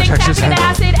and Alright, that's fapping, too much fapping and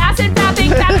acid, acid fapping,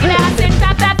 fapping and acid,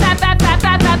 fap fap fap fap fap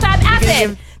fap fap fap.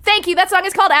 Acid. Thank you. That song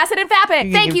is called Acid and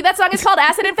Fapping. Thank you. That song is called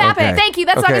Acid and Fapping. Okay. Thank you.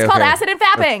 That song Okay, is called okay. Acid and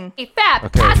Fapping. Fap.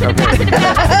 Okay, Acid and okay. acid and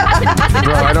fap. Acid and acid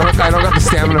Bro, I don't got the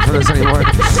stamina for this anymore.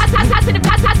 acid and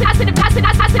acid acid and acid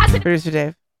acid acid. Producer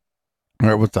Dave, All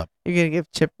right, what's up? you're going to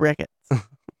give Chip rickets.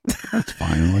 That's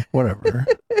fine. Like, whatever.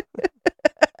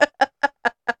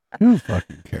 Who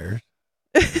fucking cares?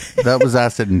 That was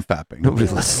acid and fapping. Nobody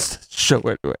listens to the show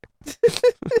anyway.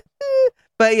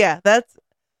 But yeah,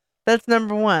 that's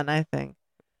number one, I think.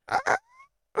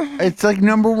 It's like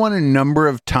number one in number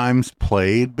of times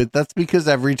played, but that's because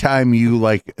every time you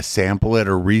like sample it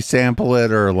or resample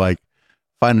it or like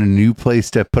find a new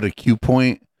place to put a cue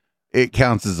point, it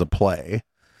counts as a play.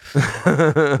 Can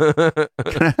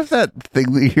I have that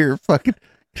thing that you're fucking?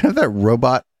 Can I have that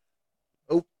robot?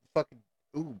 Oh, fucking!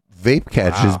 Ooh, vape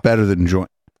catch is better than joint.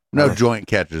 No, joint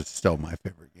catch is still my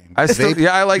favorite game. I still, Vape-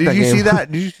 yeah, I like Did that you game. see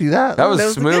that? Did you see that? That was That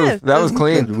was smooth. good. That was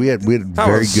clean. We had That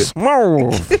very was good.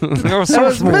 smooth. That was so That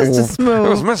was smooth. Mr. Smooth. It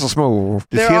was Mr. Smooth.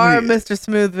 Does There he have are any- Mr.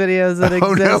 Smooth videos that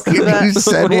Oh no! exist. Can that- you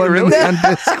send Wait, one to really? me on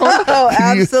Discord? No,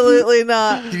 Can you- absolutely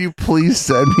not. Can you please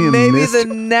send me a Maybe missed- the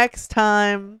next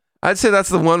time. I'd say that's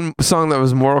the one song that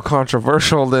was more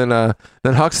controversial than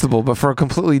Huxtable, but for a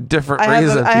completely different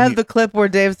reason. I have the clip where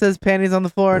Dave says panties on the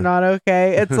floor are not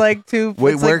okay. It's like two.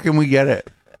 Wait, it's where like, can we get it?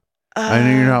 I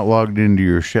know you're not logged into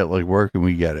your shit. Like, where can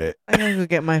we get it? I gotta go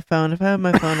get my phone. If I have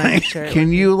my phone, I can share it.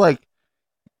 Can you like,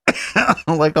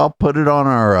 like, I'll put it on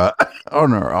our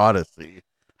Odyssey.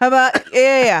 How about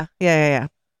yeah.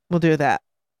 We'll do that.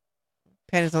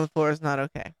 Panties on the floor is not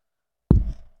okay.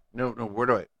 No, where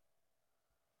do I?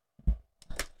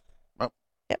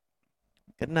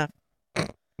 Good enough. Wait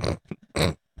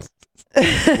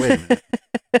a minute.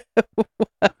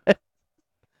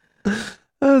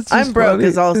 I'm broke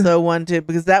is also one too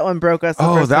because that one broke us. The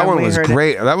Oh, first that time one we was heard it.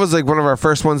 great. That was like one of our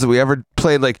first ones that we ever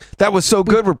played. Like, that was so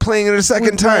good. We're playing it a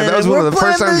second time. That was one of the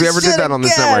first times we ever did that on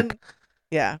this network.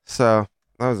 Yeah. So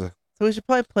that was a So we should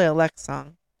probably play a Lex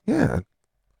song. yeah.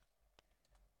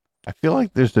 I feel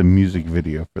like there's a music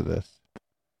video for this.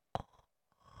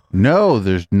 No,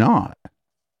 there's not.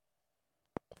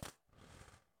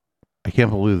 I can't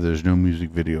believe there's no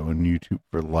music video on YouTube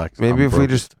for Lex. Maybe if we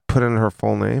just put in her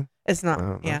full name. It's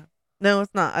not. Yeah. No,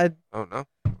 it's not. No.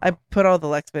 I put all the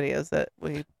Lex videos that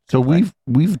we. So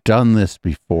we've done this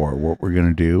before. What we're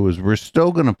gonna do is we're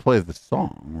still gonna play the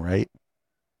song, right?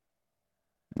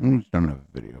 We just don't have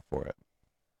a video for it.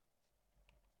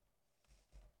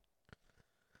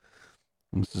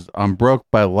 This is I'm Broke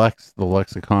by Lex, the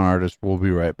Lexicon Artist. We'll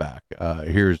be right back.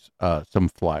 Here's some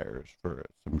flyers for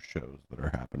some shows that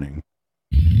are happening.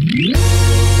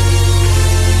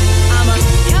 I'm a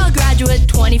Cal graduate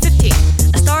 2015,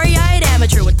 a starry-eyed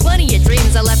amateur with plenty of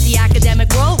dreams. I left the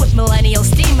academic world with millennial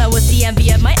steam. I was the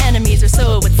envy of my enemies, or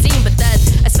so it would seem. But then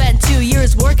I spent 2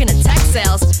 years working in tech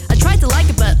sales. I tried to like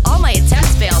it, but all my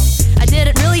attempts failed. I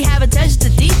didn't really have attention to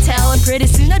detail, and pretty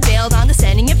soon I bailed on the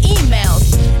sending of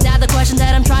emails. Now the question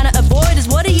that I'm trying to avoid is,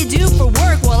 what do you do for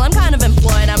work? Well, I'm kind of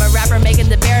employed. I'm a rapper making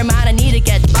the bare amount I need to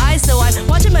get by, so I'm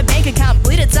watching my bank account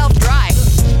bleed itself dry.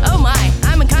 Oh my,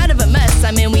 I'm in kind of a mess. I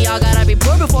mean, we all gotta be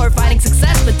poor before finding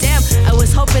success, but damn, I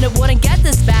was hoping it wouldn't get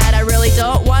this bad. I really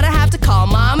don't wanna have to call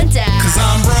mom and dad. Cause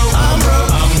I'm broke, I'm broke,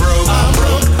 I'm broke, I'm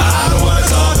broke. I don't wanna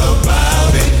talk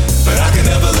about it, but I can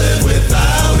never live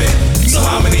without it. So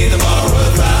I'ma need to borrow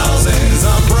thousands.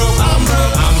 I'm broke, I'm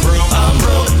broke, I'm broke, I'm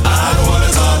broke. I don't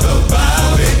wanna talk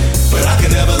about it, but I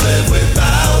can never live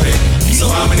without it. So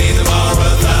I'ma need to borrow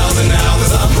 1,000 now,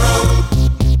 cause I'm broke.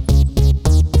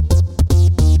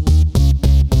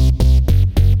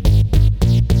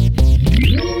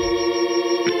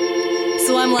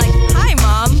 So I'm like, hi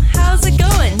mom, how's it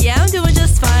going? Yeah, I'm doing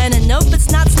just fine, and nope,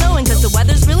 it's not snowing cause the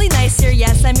weather's really nice here.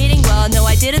 Yes, I'm eating well. No,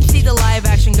 I didn't see the live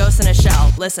action Ghost in a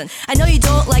Shell. Listen, I know you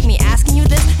don't like me asking you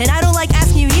this, and I don't like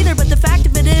asking you either, but the fact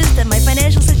of it is that my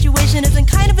financial situation is in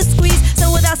kind of a squeeze.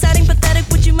 So without sounding pathetic,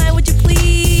 would you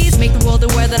please make the world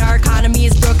aware that our economy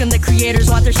is broken? The creators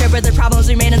want their share, but their problems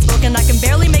remain unspoken. I can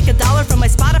barely make $1 from my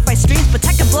Spotify streams, but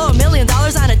tech can blow $1 million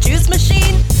on a juice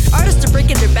machine. Artists are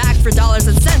breaking their back for dollars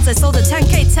and cents. I sold a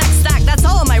 10K tech stack, that's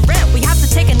all on my rent. We have to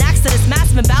take an axe to this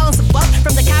massive imbalance of wealth,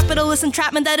 from the capitalist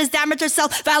entrapment that has damaged our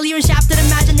self-value and shafted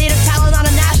imaginative talent on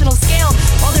a national scale.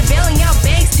 While they're bailing out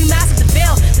banks too massive to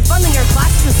fail, they're funding our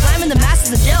classes and slamming the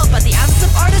masses in jail. But the absence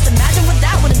of artists, imagine what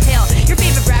that would entail. Your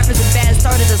favorite rappers and bands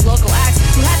started as local acts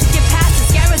who had to get past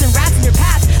the scammers and rats in your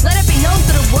path. Let it be known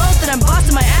to the world that I'm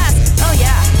busting my ass. Oh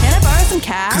yeah, can I borrow some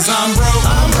cash? Cause I'm broke,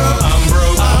 I'm broke, I'm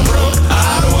broke, I'm broke.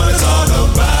 I don't wanna talk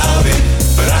about it,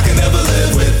 but I can never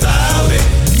live without it.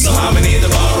 So I'ma need to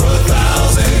borrow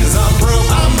thousands. I'm broke,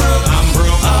 I'm broke, I'm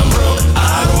broke, I'm broke.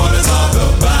 I don't wanna talk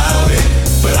about it,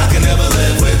 but I can never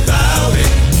live without it.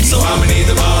 So I'ma need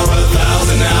to borrow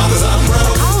 1,000 now, cause I'm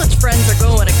broke. My college friends are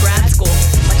going to grad school.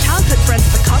 My childhood friends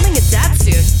becoming a dad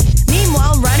soon.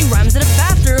 Meanwhile, I'm writing rhymes in a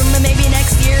bathroom, and maybe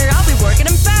next year I'll be working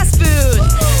in fast food.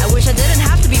 I wish I didn't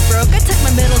have to be broke. I took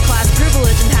my middle class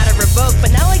privilege and had it revoked,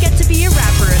 but now I get to be a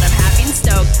rapper and I'm happy and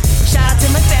stoked. Shout out to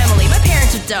my family, my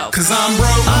parents are dope. Cause I'm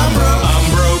broke, I'm broke,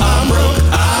 I'm broke, I'm broke.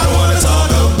 I don't wanna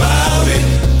talk about it,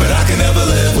 but I can never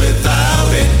live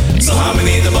without it. So I'ma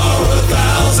need to borrow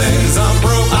thousands. I'm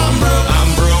broke, I'm broke,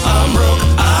 I'm broke, I'm broke.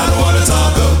 I don't wanna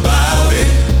talk about it,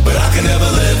 but I can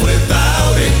never live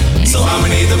without it. So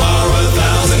I'ma need to borrow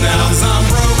 1,000 now, cause I'm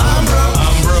broke, I'm broke,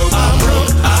 I'm broke, I'm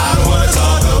broke. I don't wanna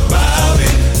talk about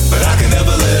it, but I can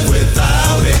never live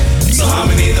without it. So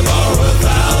I'ma need to borrow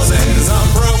 1,000. I'm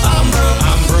broke, I'm broke,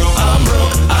 I'm broke, I'm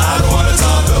broke. I don't wanna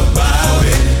talk about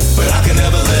it, but I can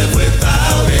never live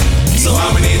without it. So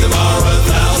I'ma need to borrow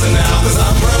 1,000 now, cause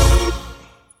I'm broke.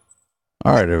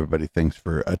 All right, everybody. Thanks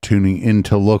for tuning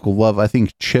into Local Love. I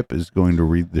think Chip is going to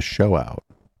read the show out.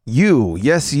 You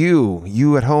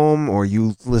at home, or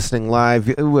you listening live,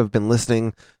 who have been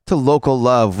listening to Local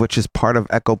Love, which is part of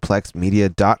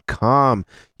EchoPlexMedia.com.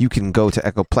 You can go to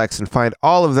Echoplex and find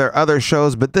all of their other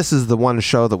shows, but this is the one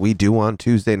show that we do on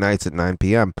Tuesday nights at 9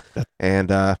 p.m.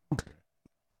 And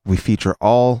we feature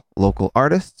all local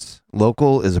artists.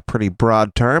 Local is a pretty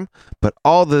broad term, but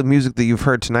all the music that you've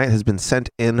heard tonight has been sent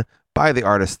in by the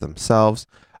artists themselves.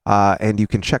 And you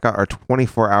can check out our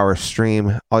 24-hour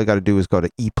stream. All you got to do is go to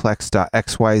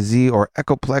eplex.xyz or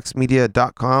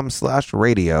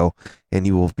echoplexmedia.com/radio, and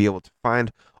you will be able to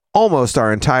find almost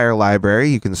our entire library.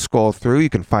 You can scroll through. You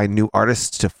can find new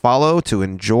artists to follow, to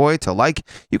enjoy, to like.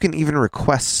 You can even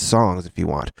request songs if you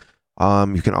want.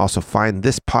 You can also find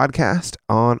this podcast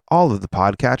on all of the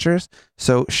podcatchers.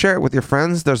 So share it with your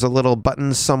friends. There's a little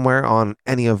button somewhere on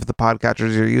any of the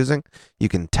podcatchers you're using. You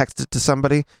can text it to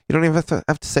somebody. You don't even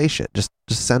have to say shit. Just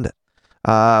send it.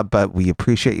 But we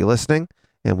appreciate you listening.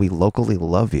 and we locally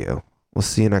love you. We'll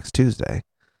see you next Tuesday.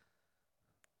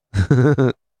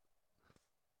 That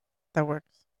works.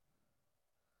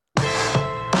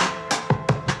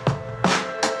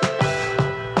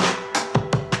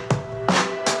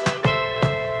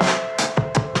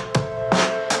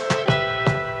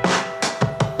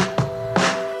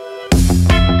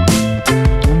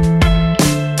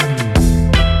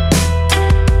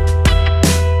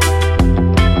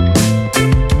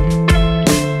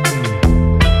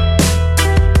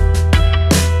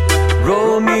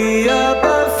 Roll me up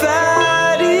a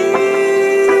fatty,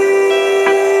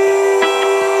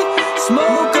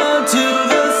 smoke